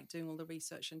I like doing all the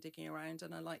research and digging around,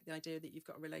 and I like the idea that you've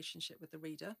got a relationship with the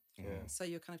reader. So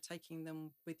you're kind of taking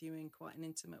them with you in quite an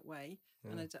intimate way.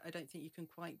 And I don't think you can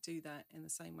quite do that in the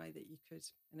same way that you could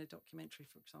in a documentary,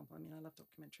 for example. I mean, I love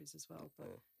documentaries as well, but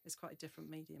it's quite a different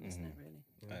medium, isn't it, really?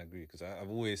 I agree, because I've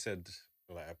always said,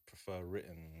 like, I prefer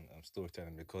written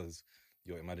storytelling because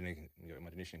your imagination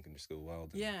can just go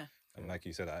wild. And like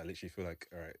you said, I literally feel like,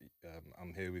 all right,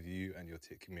 I'm here with you, and you're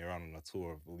taking me around on a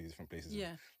tour of all these different places.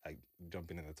 And, like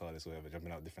jumping in the TARDIS or whatever,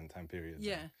 jumping out different time periods.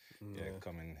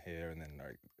 Coming here, and then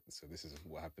like, so this is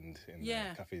what happened in the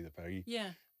Café de Paris.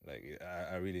 Like,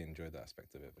 I really enjoyed that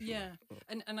aspect of it. For sure.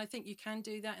 And I think you can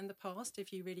do that in the past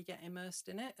if you really get immersed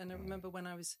in it. And I remember when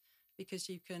because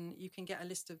you can get a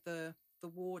list of the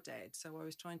war dead. So I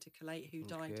was trying to collate who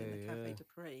died in the Café de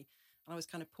Paris, and I was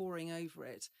kind of poring over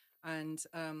it. And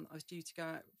I was due to go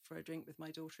out for a drink with my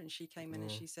daughter, and she came in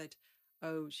and she said,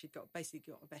 oh, she'd basically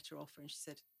got a better offer. And she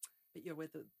said, but you're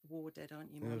with the war dead,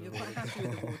 aren't you, Mum? You're quite happy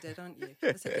with the war dead, aren't you?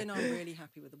 I said, I'm really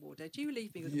happy with the war dead. You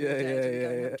leave me with the war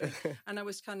dead. And I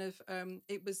was kind of,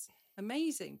 it was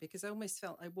amazing because I almost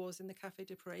felt I was in the Café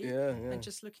de Paris and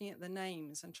just looking at the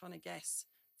names and trying to guess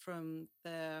from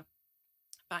their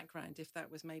background if that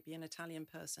was maybe an Italian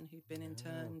person who'd been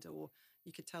interned, or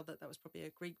you could tell that was probably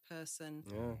a Greek person,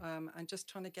 and just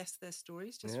trying to guess their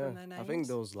stories just from their names. I think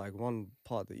there was like one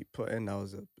part that you put in that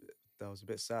was a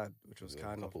bit sad, which was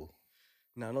kind of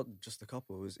not just a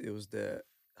couple. It was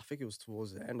I think it was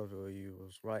towards the end of it where you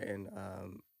was writing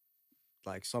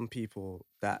like some people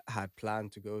that had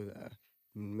planned to go there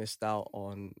missed out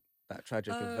on that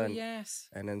tragic event.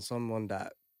 And then someone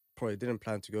that probably didn't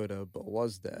plan to go there but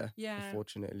was there,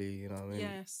 unfortunately,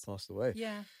 passed away.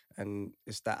 And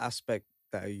it's that aspect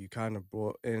that you kind of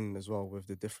brought in as well with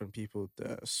the different people,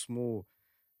 the small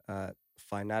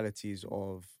finalities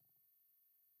of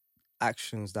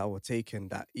actions that were taken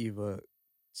that either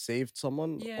saved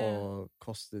someone or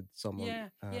costed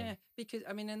someone. Because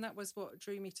I mean, and that was what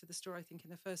drew me to the story, I think, in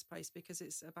the first place, because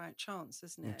it's about chance,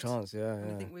 isn't it? Chance,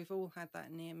 and I think we've all had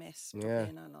that near miss probably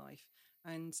in our life.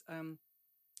 And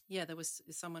yeah, there was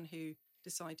someone who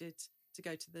decided to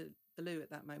go to the loo at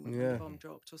that moment when the bomb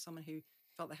dropped, or someone who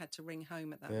felt they had to ring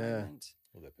home at that moment.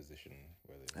 Or their position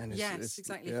where they And yes,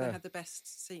 exactly. If they had the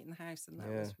best seat in the house, then that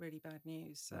was really bad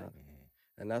news. So,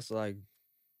 and that's like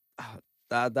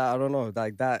that I don't know,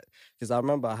 like that, because I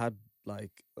remember I had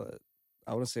like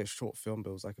I wouldn't say a short film,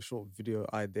 but it was like a short video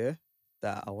idea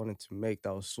that I wanted to make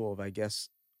that was sort of, I guess,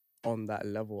 on that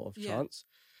level of chance,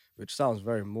 which sounds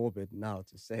very morbid now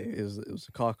to say. It was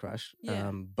a car crash,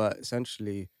 but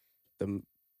essentially the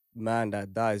man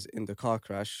that dies in the car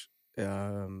crash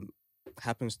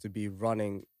happens to be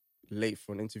running late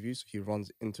for an interview, so he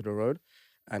runs into the road,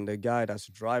 and the guy that's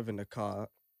driving the car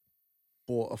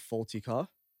bought a faulty car.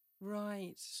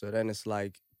 Right. So then it's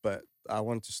like, but I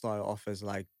wanted to start it off as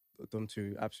like them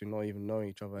two absolutely not even knowing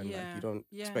each other, and like you don't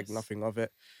expect nothing of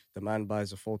it. The man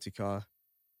buys a faulty car,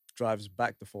 drives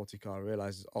back the faulty car,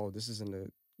 realizes, oh, this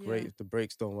isn't great, the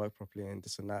brakes don't work properly and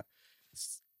this and that.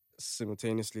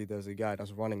 Simultaneously, there's a guy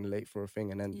that's running late for a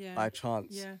thing, and then by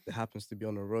chance it happens to be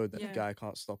on a road that the guy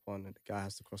can't stop on, and the guy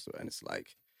has to cross it. And it's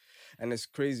like, and it's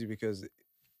crazy because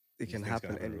it can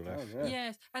happen anytime.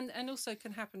 Yes, and also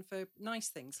can happen for nice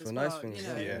things as nice well. Things,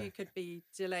 you could be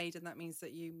delayed, and that means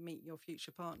that you meet your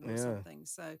future partner or something.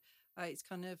 So it's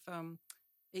kind of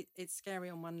it's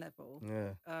scary on one level.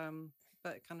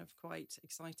 But kind of quite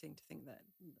exciting to think that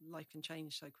life can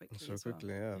change so quickly. So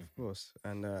quickly, of course.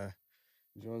 And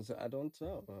do you want to add on to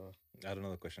that? I had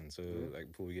another question. So, like,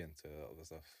 before we get into other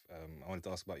stuff, I wanted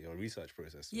to ask about your research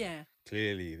process. So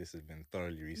clearly, this has been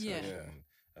thoroughly researched.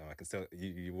 And I can tell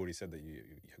you've already said that you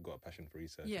got a passion for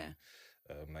research.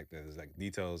 And, like, there's like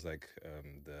details like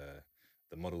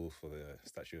the model for the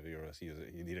statue of Eros, he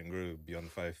didn't grow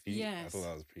beyond 5 feet. Yes. I thought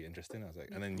that was pretty interesting. I was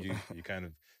like, and then you kind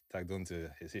of tagged on to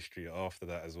his history after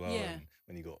that as well, and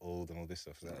when he got old and all this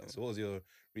stuff. So what was your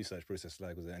research process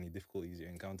like? Was there any difficulties you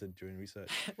encountered during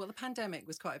research? Well, the pandemic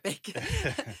was quite a big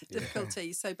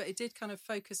difficulty. So, but it did kind of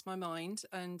focus my mind,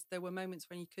 and there were moments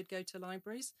when you could go to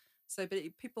libraries. So, but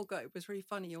it was really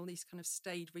funny. All these kind of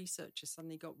staid researchers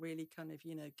suddenly got really kind of,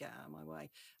 get out of my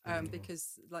way.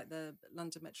 Because like the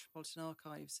London Metropolitan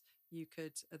Archives,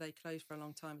 they closed for a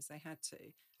long time as they had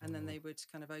to. And then they would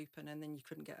kind of open, and then you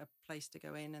couldn't get a place to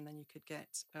go in. And then you could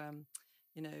get,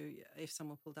 if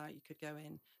someone pulled out, you could go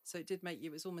in. So it did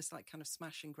it was almost like kind of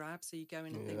smash and grab. So you go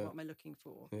in and think, what am I looking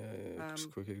for? Just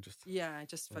quickly,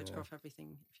 just photograph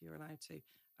everything if you're allowed to.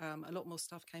 A lot more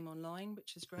stuff came online,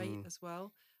 which is great as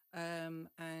well. And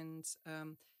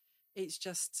it's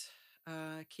just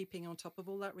keeping on top of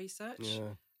all that research.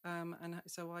 And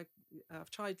so I've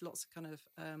tried lots of kind of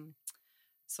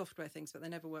software things, but they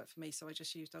never worked for me. So I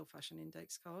just used old-fashioned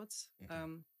index cards.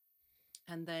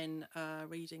 And then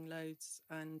reading loads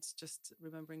and just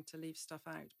remembering to leave stuff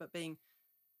out, but being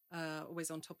always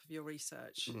on top of your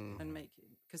research and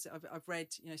because I've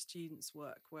read students'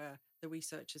 work where the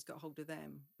researchers got hold of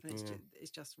them and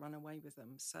it's just run away with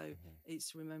them. So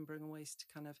it's remembering always to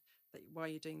kind of why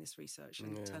you're doing this research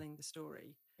and telling the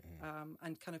story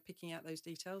and kind of picking out those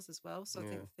details as well. So I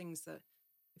think things that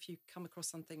if you come across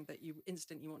something that you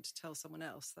instantly want to tell someone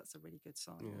else, that's a really good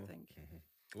sign. I think.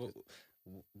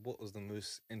 What was the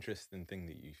most interesting thing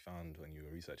that you found when you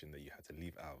were researching that you had to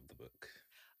leave out of the book?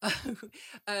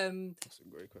 That's a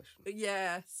great question.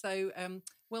 Yeah. So,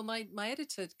 well, my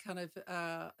editor kind of,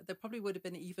 there probably would have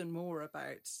been even more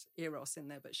about Eros in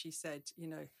there, but she said,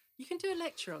 you can do a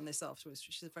lecture on this afterwards,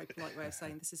 which is a very polite way of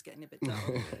saying this is getting a bit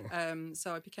dull.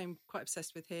 So I became quite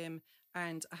obsessed with him,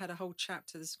 and I had a whole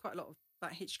chapter. There's quite a lot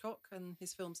about Hitchcock and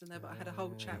his films in there, but I had a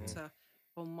whole chapter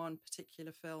on one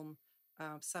particular film,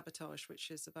 Sabotage,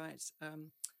 which is about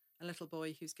a little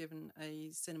boy who's given a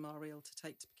cinema reel to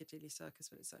take to Piccadilly Circus,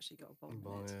 but it's actually got a bomb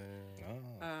in it.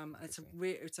 And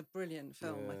it's a brilliant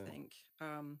film, I think.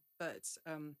 But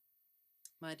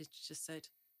my editor just said,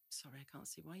 "Sorry, I can't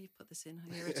see why you've put this in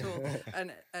here at all."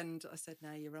 and I said,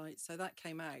 "No, you're right." So that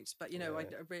came out. But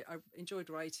I enjoyed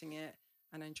writing it,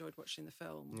 and I enjoyed watching the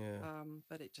film.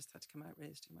 But it just had to come out.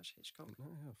 Really, it's too much Hitchcock.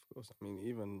 Yeah, of course. I mean,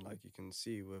 even like you can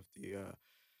see with the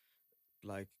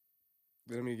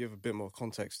let me give a bit more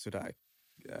context to that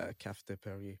Café de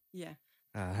Paris. Yeah.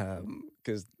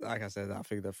 Because like I said, I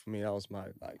think that for me that was my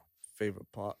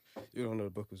favorite part. Even though the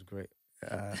book was great.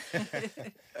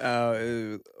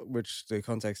 Which the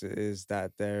context is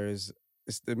that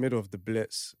it's the middle of the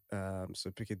Blitz,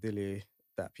 so Piccadilly,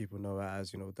 that people know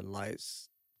as the lights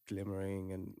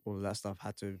glimmering and all of that stuff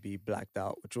had to be blacked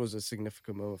out, which was a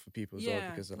significant moment for people as well,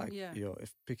 because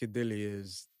if Piccadilly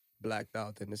is blacked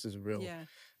out, then this is real.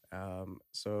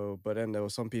 But then there were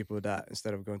some people that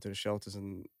instead of going to the shelters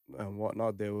and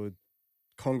whatnot, they would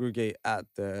congregate at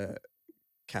the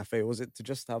cafe? Was it to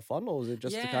just have fun, or was it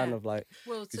just to Yeah. kind of like,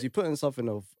 Well, because you put in something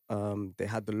of they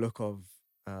had the look of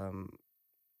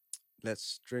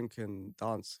let's drink and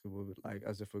dance like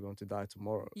as if we're going to die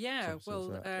tomorrow. yeah, well,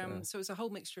 Like that, so it was a whole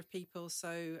mixture of people.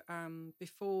 So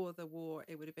before the war,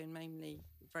 it would have been mainly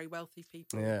very wealthy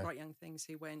people, Yeah. quite young things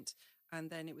who went. And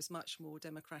then it was much more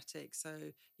democratic. So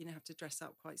you didn't have to dress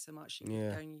up quite so much. You could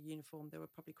Yeah. go in your uniform. There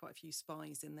were probably quite a few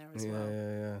spies in there as yeah, well.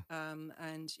 yeah,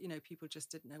 And, you know, people just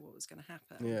didn't know what was going to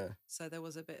happen. yeah. So there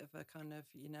was a bit of a kind of,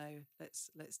 you know, let's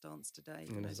dance today.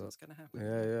 Who And knows it's what's going to happen?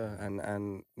 Yeah.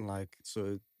 And like,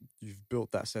 so you've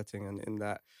built that setting, and in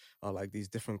that are like these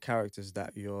different characters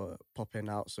that you're popping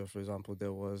out. So for example,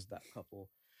 there was that couple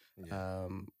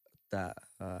that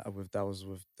was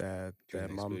with their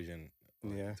mum. Explosion.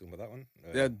 Yeah. Talking about that one?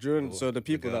 Yeah, during, so the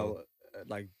people that girl. were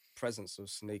like presence of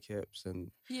Snake Hips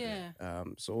and Yeah.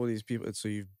 so all these people, so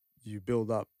you build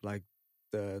up like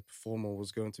the performer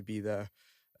was going to be there,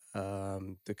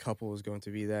 the couple was going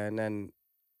to be there, and then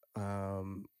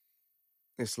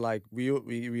it's like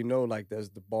we know like there's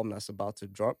the bomb that's about to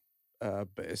drop, but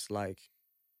it's like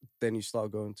then you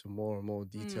start going to more and more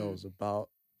details about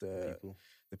the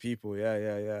people,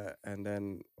 yeah, and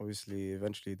then obviously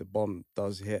eventually the bomb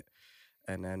does hit,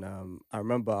 and then I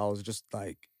remember I was just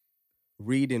like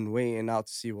waiting out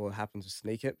to see what happened to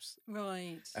Snake Hips.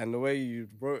 Right. And the way you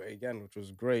wrote it again, which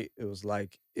was great, it was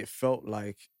like, it felt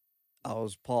like I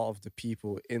was part of the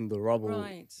people in the rubble,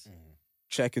 Right.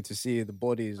 checking to see the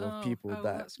bodies of people that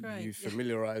that's great. you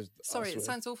familiarized. Sorry, us it with.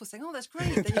 sounds awful saying, oh, that's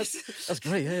great. That's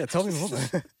great. Yeah, tell me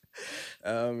more.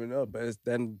 No, but it's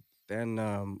then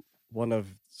one of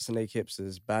Snake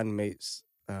Hips' bandmates,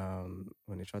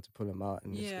 when they tried to pull him out,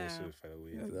 and Yeah. Also fell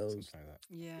away, Yeah, something that was- like that.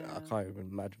 Yeah. I can't even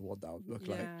imagine what that would look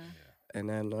like. Yeah. And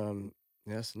then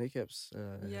Snake Hips.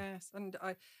 Yes, and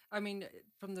I mean,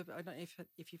 from the, I don't know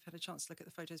if you've had a chance to look at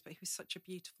the photos, but he was such a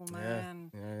beautiful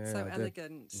man, Yeah, so I did.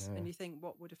 elegant, Yeah. and you think,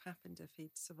 what would have happened if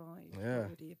he'd survived? Yeah. What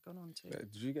would he have gone on to?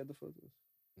 Did you get the photos?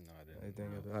 No, I I didn't.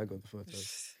 didn't get I got the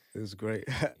photos. It was great.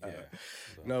 Yeah.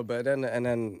 No, but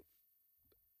then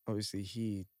obviously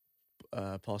he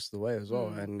passed away as well,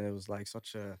 and it was like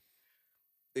such a.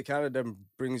 It kind of then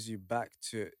brings you back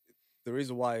to the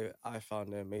reason why I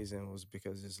found it amazing was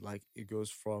because it's like it goes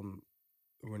from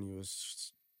when you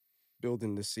was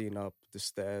building the scene up, the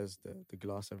stairs, the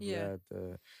glass everywhere,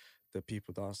 the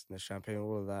people dancing, the champagne,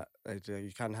 all of that.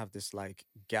 You kind of have this like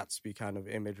Gatsby kind of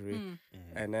imagery,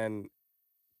 and then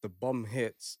the bomb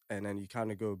hits, and then you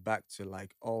kind of go back to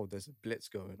like, oh, there's a blitz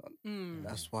going on. And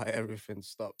that's why everything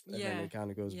stopped, and then it kind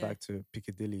of goes back to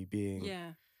Piccadilly being.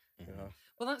 Yeah. You know,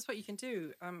 Well, that's what you can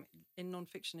do in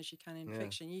non-fiction as you can in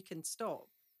fiction. You can stop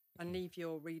and leave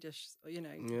your readers, you know,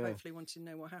 hopefully wanting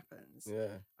to know what happens.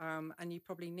 Yeah. And you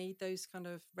probably need those kind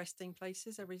of resting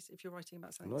places if you're writing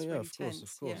about something that's yeah, really of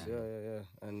course, tense. yeah.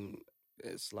 And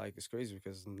it's like, it's crazy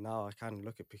because now I kind of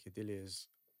look at Piccadilly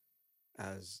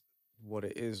as what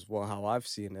it is, how I've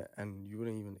seen it, and you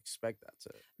wouldn't even expect that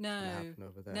to happen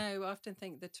over there. No, I often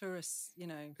think the tourists, you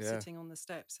know, sitting on the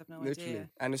steps have no Literally. idea.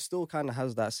 And it still kind of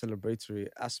has that celebratory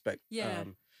aspect. Yeah.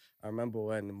 I remember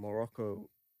when Morocco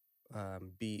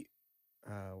beat,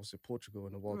 was it Portugal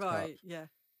in the World Cup? Right, yeah.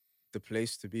 The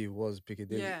place to be was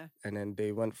Piccadilly. Yeah. And then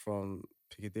they went from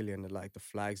Piccadilly and like the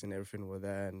flags and everything were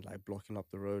there and like blocking up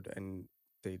the road, and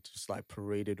they just like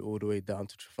paraded all the way down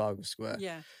to Trafalgar Square.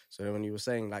 Yeah. So then when you were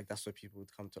saying like that's where people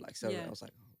would come to like celebrate, I was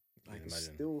like, oh, like it's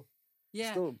still.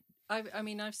 Yeah. Still, I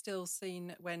mean, I've still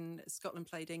seen when Scotland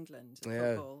played England at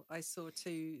football, I saw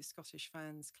two Scottish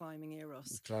fans climbing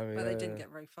Eros, but they didn't get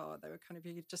very far. They were kind of,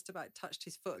 you just about touched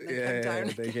his foot and they came down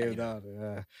again. They came down,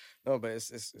 yeah. No, but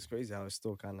it's crazy how it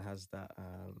still kind of has that...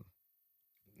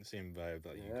 the same vibe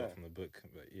that you got from the book,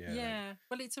 but Yeah,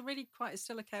 well, it's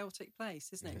still a chaotic place,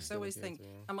 isn't it? Because I always think,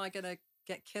 am I going to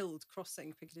get killed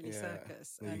crossing Piccadilly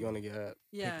Circus? And you're going to get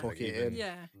pickpocketed.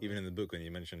 pickpocketed. Even in the book, when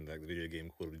you mentioned like the video game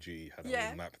Call of Duty had a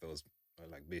whole map that was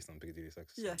like based on Piccadilly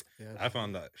Circus. Yeah. I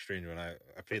found that strange when I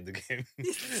played the game.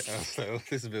 I was like, oh,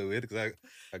 this is a bit weird because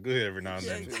I go here every now and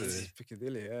then. It's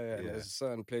Piccadilly, And there's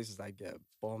certain places that get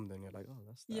bombed and you're like, oh,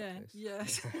 that's that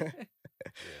place.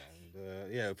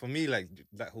 And for me, like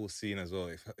that whole scene as well,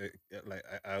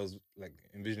 I was like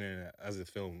envisioning it as a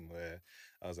film where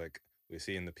I was like, we're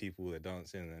seeing the people, they're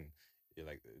dancing, and you're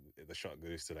like, the shot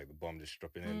goes to like the bomb just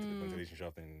dropping into the ventilation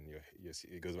shaft, and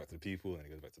it goes back to the people, and it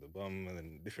goes back to the bomb, and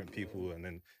then different people, and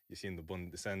then you're seeing the bomb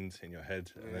descend in your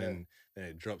head, and then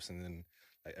it drops, and then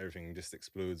like everything just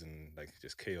explodes and like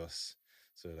just chaos.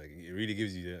 So like it really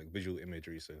gives you the visual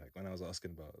imagery. So like when I was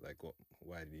asking about like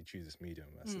why did he choose this medium,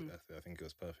 I think it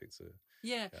was perfect. So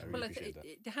yeah, I really appreciate that.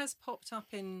 It has popped up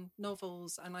in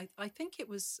novels, and I think it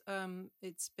was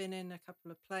it's been in a couple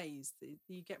of plays.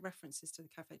 You get references to the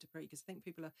Café de Paris because I think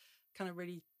people are kind of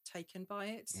really taken by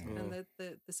it and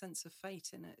the sense of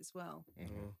fate in it as well.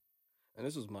 And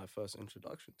this was my first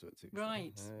introduction to it too.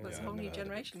 Right, that's a whole new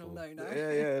generation will know now.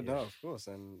 Yeah, no, of course.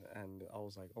 And I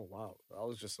was like, oh wow, I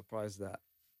was just surprised that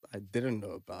I didn't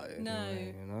know about it. No,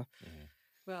 anyway, you know.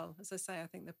 Well, as I say, I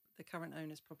think the current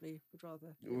owners probably would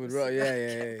rather.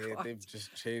 Yeah. They've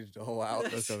just changed the whole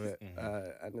outlook of it.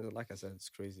 And like I said, it's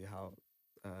crazy how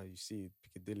you see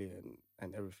Piccadilly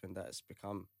and everything that it's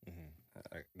become.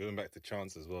 Like going back to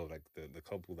Chance as well, like the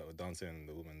couple that were dancing,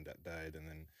 the woman that died, and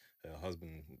then her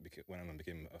husband went on and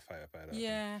became a firefighter.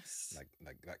 Yes.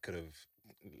 Like that could have,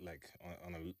 like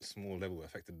on a small level,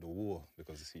 affected the war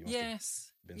because he must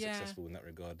have been successful in that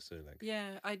regard. So like,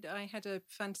 I had a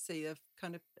fantasy of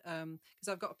kind of because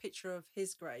I've got a picture of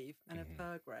his grave and of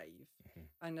her grave,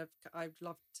 and I'd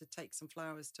love to take some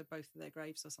flowers to both of their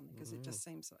graves or something because it just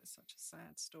seems like such a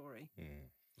sad story.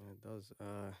 Yeah, it does,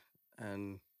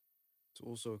 and to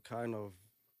also kind of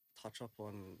touch up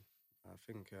on, I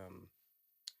think,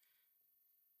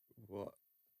 what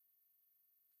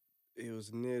it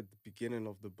was near the beginning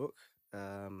of the book,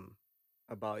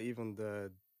 about even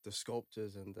the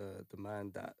sculptors and the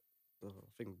man that I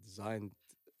think designed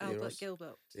Albert Eros.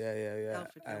 Gilbert. Yeah.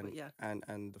 Alfred Gilbert,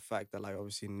 And the fact that like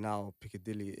obviously now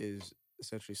Piccadilly is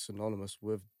essentially synonymous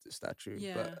with the statue,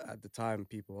 but at the time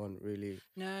people weren't really.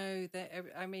 No,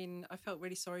 I mean, I felt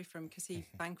really sorry for him because he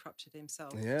bankrupted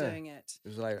himself doing it. It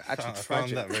was like actually I tragic.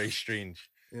 found that very strange.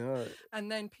 You know,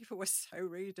 and then people were so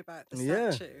rude about the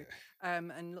statue,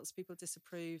 and lots of people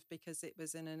disapproved because it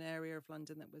was in an area of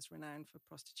London that was renowned for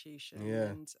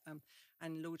prostitution.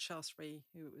 And Lord Shaftesbury,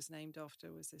 who it was named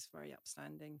after, was this very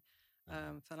upstanding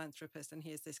philanthropist, and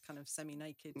here's this kind of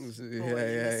semi-naked boy in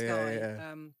the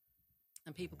sky.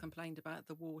 And people complained about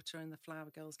the water and the flower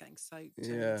girls getting soaked.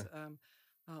 Yeah. And,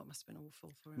 it must have been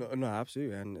awful for him. No,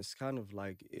 absolutely. And it's kind of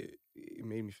like, it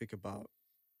made me think about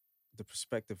the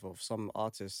perspective of some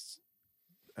artists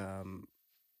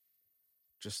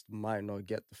just might not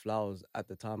get the flowers at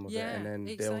the time of it. And then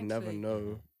they'll never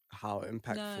know how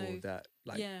impactful that,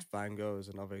 like Van Gogh's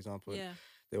another example.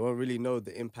 They won't really know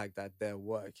the impact that their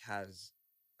work has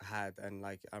had. And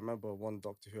like, I remember one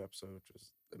Doctor Who episode which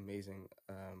was amazing.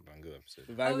 Van Gogh episode.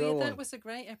 That was a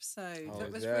great episode.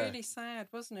 That was really sad,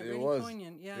 wasn't it? Really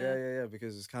poignant. Yeah.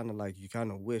 Because it's kind of like you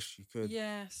kind of wish you could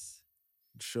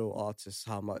show artists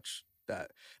how much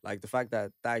that, like the fact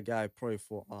that guy probably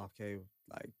thought, okay,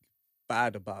 like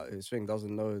bad about his thing,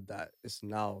 doesn't know that it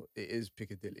is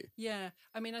Piccadilly. Yeah,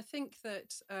 I mean, I think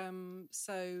that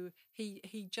so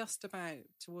he just about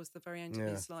towards the very end of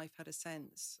his life had a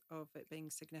sense of it being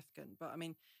significant, but I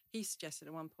mean, he suggested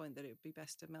at one point that it would be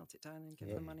best to melt it down and give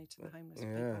the money to the homeless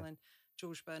people, and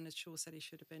George Bernard Shaw said he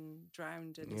should have been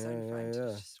drowned in his own fountain.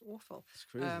 It's just awful. It's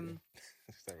crazy.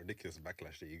 It's that ridiculous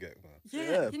backlash that you get.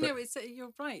 It's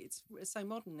you're right. It's so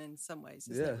modern in some ways,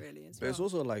 isn't it? Really, but it's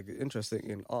also like interesting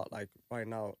in art. Like right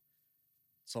now,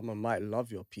 someone might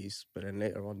love your piece, but then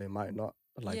later on they might not.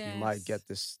 Like you might get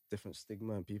this different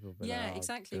stigma and people.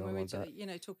 Exactly. When we're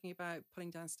talking about pulling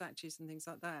down statues and things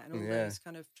like that, and all those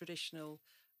kind of traditional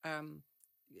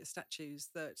statues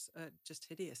that are just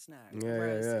hideous now.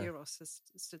 Whereas Eros has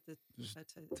stood the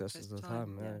test of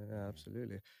time. Yeah,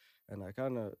 absolutely. And I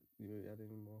kind of, you had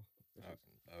any more?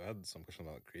 I had some question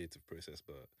about creative process,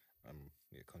 but I'm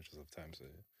conscious of time, so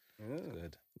go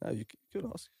ahead. No, you could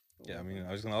ask. Yeah, I mean,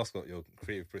 I was going to ask what your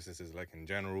creative process is like in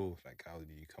general. Like, how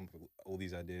do you come up with all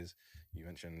these ideas? You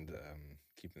mentioned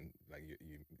keeping, like,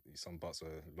 you some parts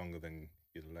are longer than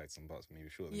you'd like, some parts maybe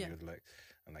shorter than you'd like.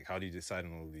 And, like, how do you decide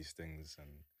on all these things? And,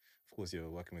 of course, you're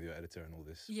working with your editor and all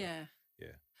this.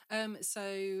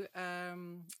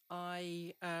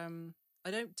 I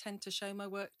don't tend to show my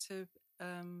work to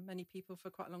many people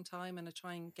for quite a long time, and I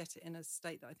try and get it in a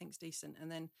state that I think is decent. And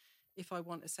then if I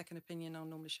want a second opinion, I'll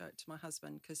normally show it to my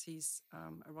husband because he's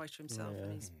a writer himself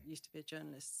and he's used to be a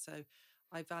journalist. So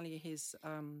I value his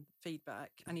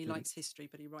feedback, and he likes history,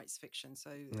 but he writes fiction. So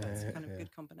that's a kind of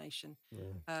good combination.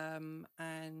 But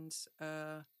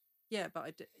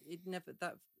it never,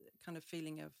 that kind of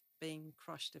feeling of being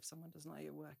crushed if someone doesn't like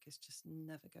your work is just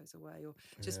never goes away, or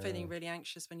just feeling really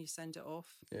anxious when you send it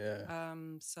off.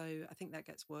 So I think that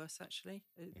gets worse actually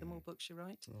the more books you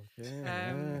write.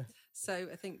 So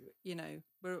I think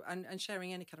and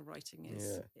sharing any kind of writing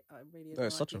is I really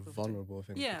it's such a vulnerable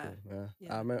thing.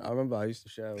 I remember I used to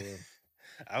share with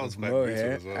I was quite brutal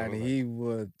as well, and he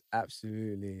would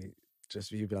absolutely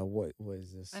just you'd be like, what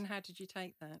is this? And how did you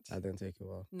take that? I didn't take it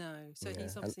well. No, so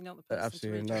he's obviously not the person.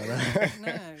 Absolutely to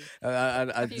not.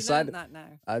 No. I decided that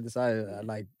now. I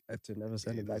decided to never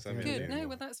send it back to him. Good. No,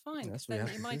 well that's fine. That's then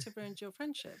it might have ruined your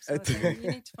friendship. So I think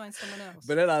you need to find someone else.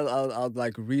 But then I'll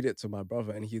like read it to my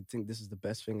brother, and he'd think this is the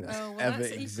best thing that's ever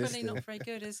existed. That's equally not very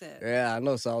good, is it? Yeah, I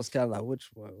know. So I was kind of like, what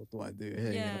do I do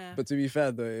here? Yeah. You know? But to be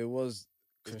fair, though, it was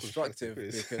constructive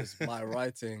because my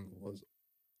writing was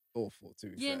awful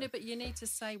too. Yeah, no, but you need to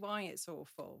say why it's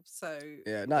awful. So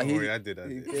yeah, no, I did.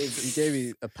 He gave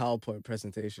me a PowerPoint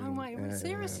presentation. Oh my,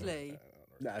 seriously?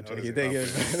 Nah, he did good.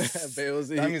 But it was,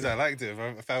 that means I liked it.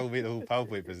 If I would make the whole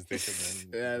PowerPoint presentation,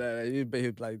 then no.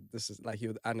 He'd like this is like he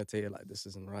would annotate it like this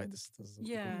isn't right. This doesn't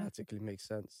grammatically make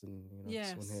sense, and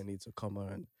this one here needs a comma.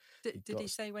 And did he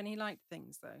say when he liked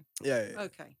things though? Yeah.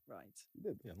 Okay, right.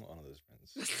 Yeah, I'm not one of those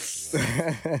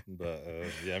friends. But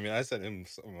I mean, I sent him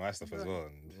some of my stuff as well,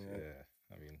 and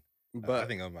I mean, but I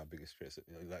think I'm my biggest critic.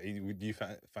 Like, do you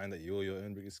find that you're your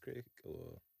own biggest critic,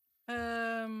 or?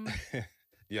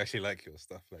 You actually like your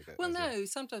stuff like that? Well, no.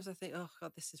 Sometimes I think, oh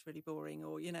God, this is really boring,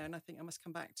 or and I think I must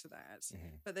come back to that. Mm-hmm.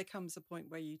 But there comes a point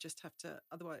where you just have to.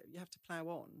 Otherwise, you have to plough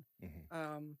on.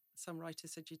 Mm-hmm. Some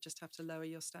writers said you just have to lower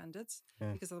your standards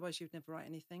because otherwise you'd never write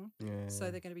anything. Yeah,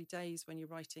 so there are going to be days when your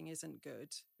writing isn't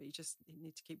good, but you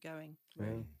need to keep going.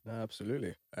 Really. Yeah,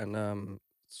 absolutely. And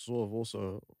sort of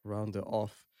also round it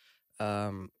off.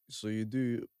 So you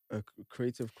do a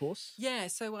creative course? Yeah,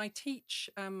 so I teach,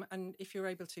 and if you're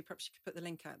able to, perhaps you could put the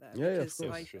link out there. Yeah, because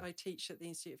of course. I teach at the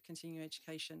Institute of Continuing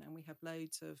Education, and we have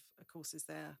loads of courses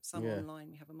there, some online.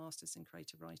 We have a Master's in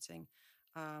Creative Writing,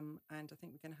 and I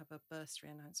think we're going to have a bursary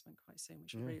announcement quite soon,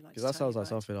 which I'd really like to because that sounds like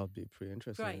about. something I'd be pretty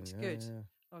interested in. Great, good. Yeah.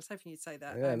 I was hoping you'd say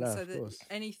that. Yeah, so of course.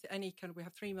 Any kind of, we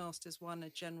have 3 masters, one a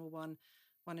general one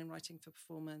in writing for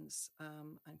performance,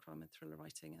 and crime and thriller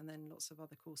writing, and then lots of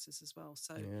other courses as well.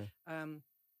 So,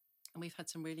 and we've had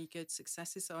some really good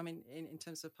successes. So, I mean, in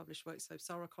terms of published work, so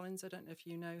Sarah Collins, I don't know if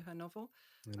you know her novel,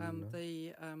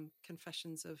 the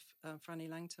Confessions of Franny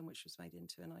Langton, which was made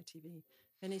into an ITV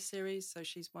miniseries. So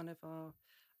she's one of our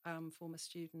former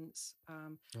students.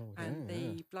 And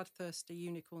the Bloodthirsty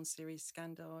Unicorn series,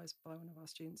 Scandal, is by one of our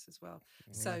students as well.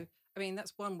 Yeah. So, I mean,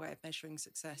 that's one way of measuring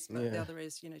success, but the other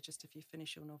is, just if you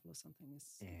finish your novel or something is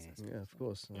successful. Yeah, of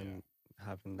course.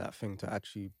 Having that thing to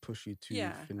actually push you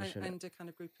to finish it. And a kind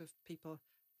of group of people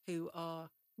who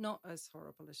are not as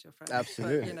horrible as your friends.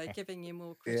 Absolutely. But, giving you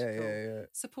more critical,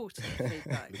 supportive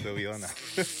feedback. So we are now.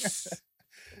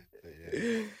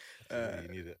 You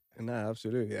need it. No,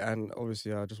 absolutely. And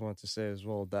obviously, I just wanted to say as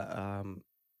well that,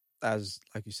 as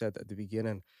like you said at the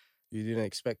beginning, you didn't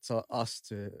expect us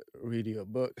to read your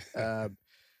book. I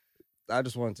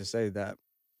just wanted to say that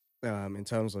in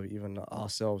terms of even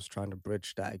ourselves trying to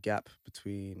bridge that gap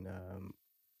between,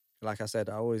 like I said,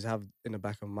 I always have in the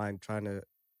back of my mind trying to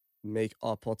make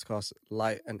our podcast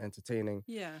light and entertaining,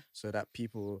 so that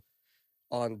people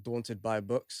aren't daunted by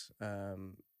books,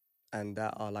 and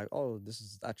that are like, oh, this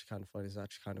is actually kind of funny, this is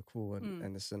actually kind of cool,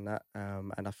 and this and that.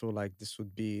 And I feel like this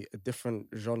would be a different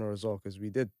genre as well, because we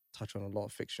did touch on a lot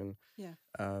of fiction.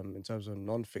 In terms of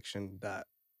non-fiction, that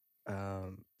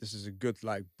this is a good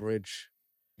like bridge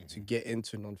to get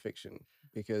into non-fiction,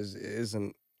 because it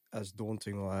isn't as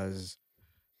daunting or as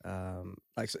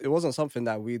like, it wasn't something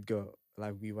that we'd go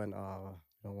like, we went, I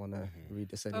don't want to read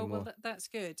this anymore. Oh, well, that's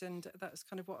good. And that's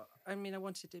kind of what, I mean, I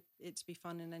wanted it to be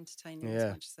fun and entertaining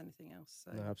as much as anything else.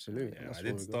 So. No, absolutely. Yeah, I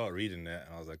did start reading it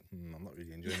and I was like, I'm not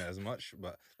really enjoying it as much,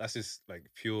 but that's just like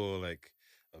pure, like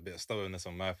a bit of stubbornness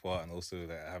on my part. And also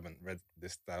that I haven't read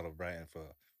this style of writing for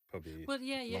probably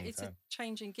it's time. A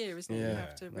change in gear, isn't it? You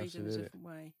have to read in a different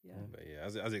way. But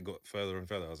as it got further and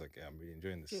further, I was like, I'm really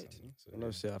enjoying this. Good. So, and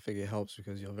obviously I think it helps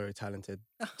because you're very talented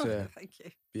to thank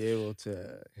you. be able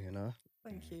to,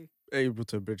 thank you, able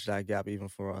to bridge that gap even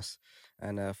for us.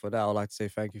 And for that, I'd like to say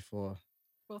thank you for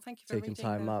thank you for taking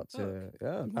time out to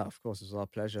of course, it was our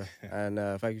pleasure. And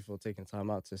thank you for taking time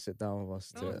out to sit down with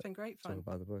us it's been great fun. Talk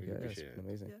about the book. It's been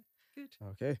amazing. Good.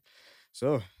 Okay,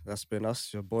 so that's been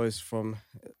us, your boys from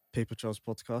Paper Trails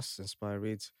Podcast, Inspire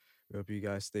Reads. We hope you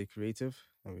guys stay creative,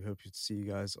 and we hope to see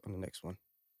you guys on the next one.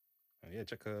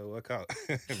 Check her work out.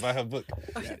 Buy her book.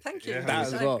 Thank you.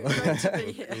 That as well. Great to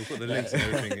be here. We'll put the links and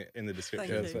everything in the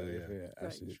description. Thank you. So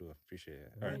absolutely sure. Appreciate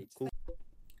it. All right, cool.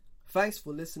 Thanks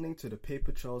for listening to the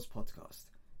Paper Trails Podcast.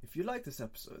 If you like this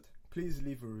episode, please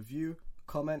leave a review,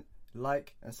 comment,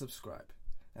 like, and subscribe.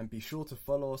 And be sure to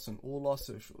follow us on all our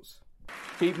socials.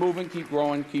 Keep moving, keep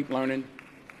growing, keep learning.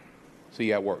 See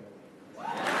you at work.